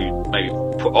some people who may be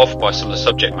put off by some of the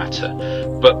subject matter,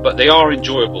 but they are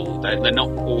enjoyable. They're not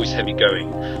always heavy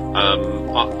going.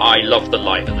 I love the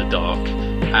light and the dark,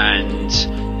 and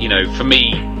for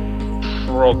me,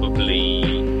 probably,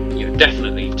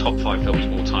 definitely top 5 films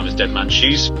of all time is Dead Man's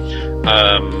Shoes.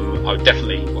 I would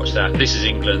definitely watch that. This Is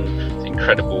England, it's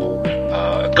incredible.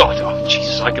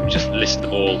 Jesus, I could just list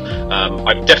them all.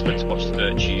 I'm desperate to watch The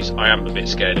Virtues. I am a bit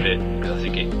scared of it because I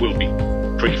think it will be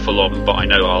pretty full on, but I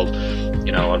know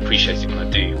I'll appreciate it when I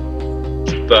do.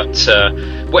 But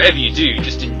whatever you do,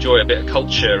 just enjoy a bit of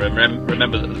culture, and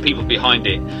remember that the people behind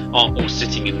it aren't all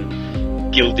sitting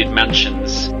in gilded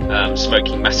mansions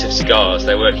smoking massive cigars.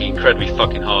 They're working incredibly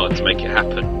fucking hard to make it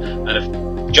happen, and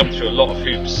have jumped through a lot of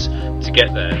hoops to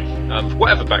get there. For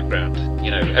whatever background,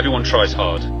 everyone tries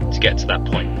hard to get to that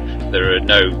point. There are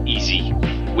no easy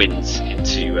wins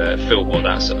into film or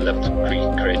that sort of level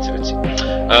of creativity.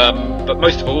 But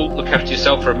most of all, look after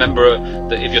yourself. Remember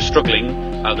that if you're struggling,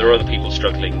 there are other people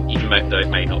struggling, even though it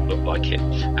may not look like it.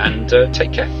 And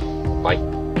take care.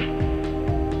 Bye.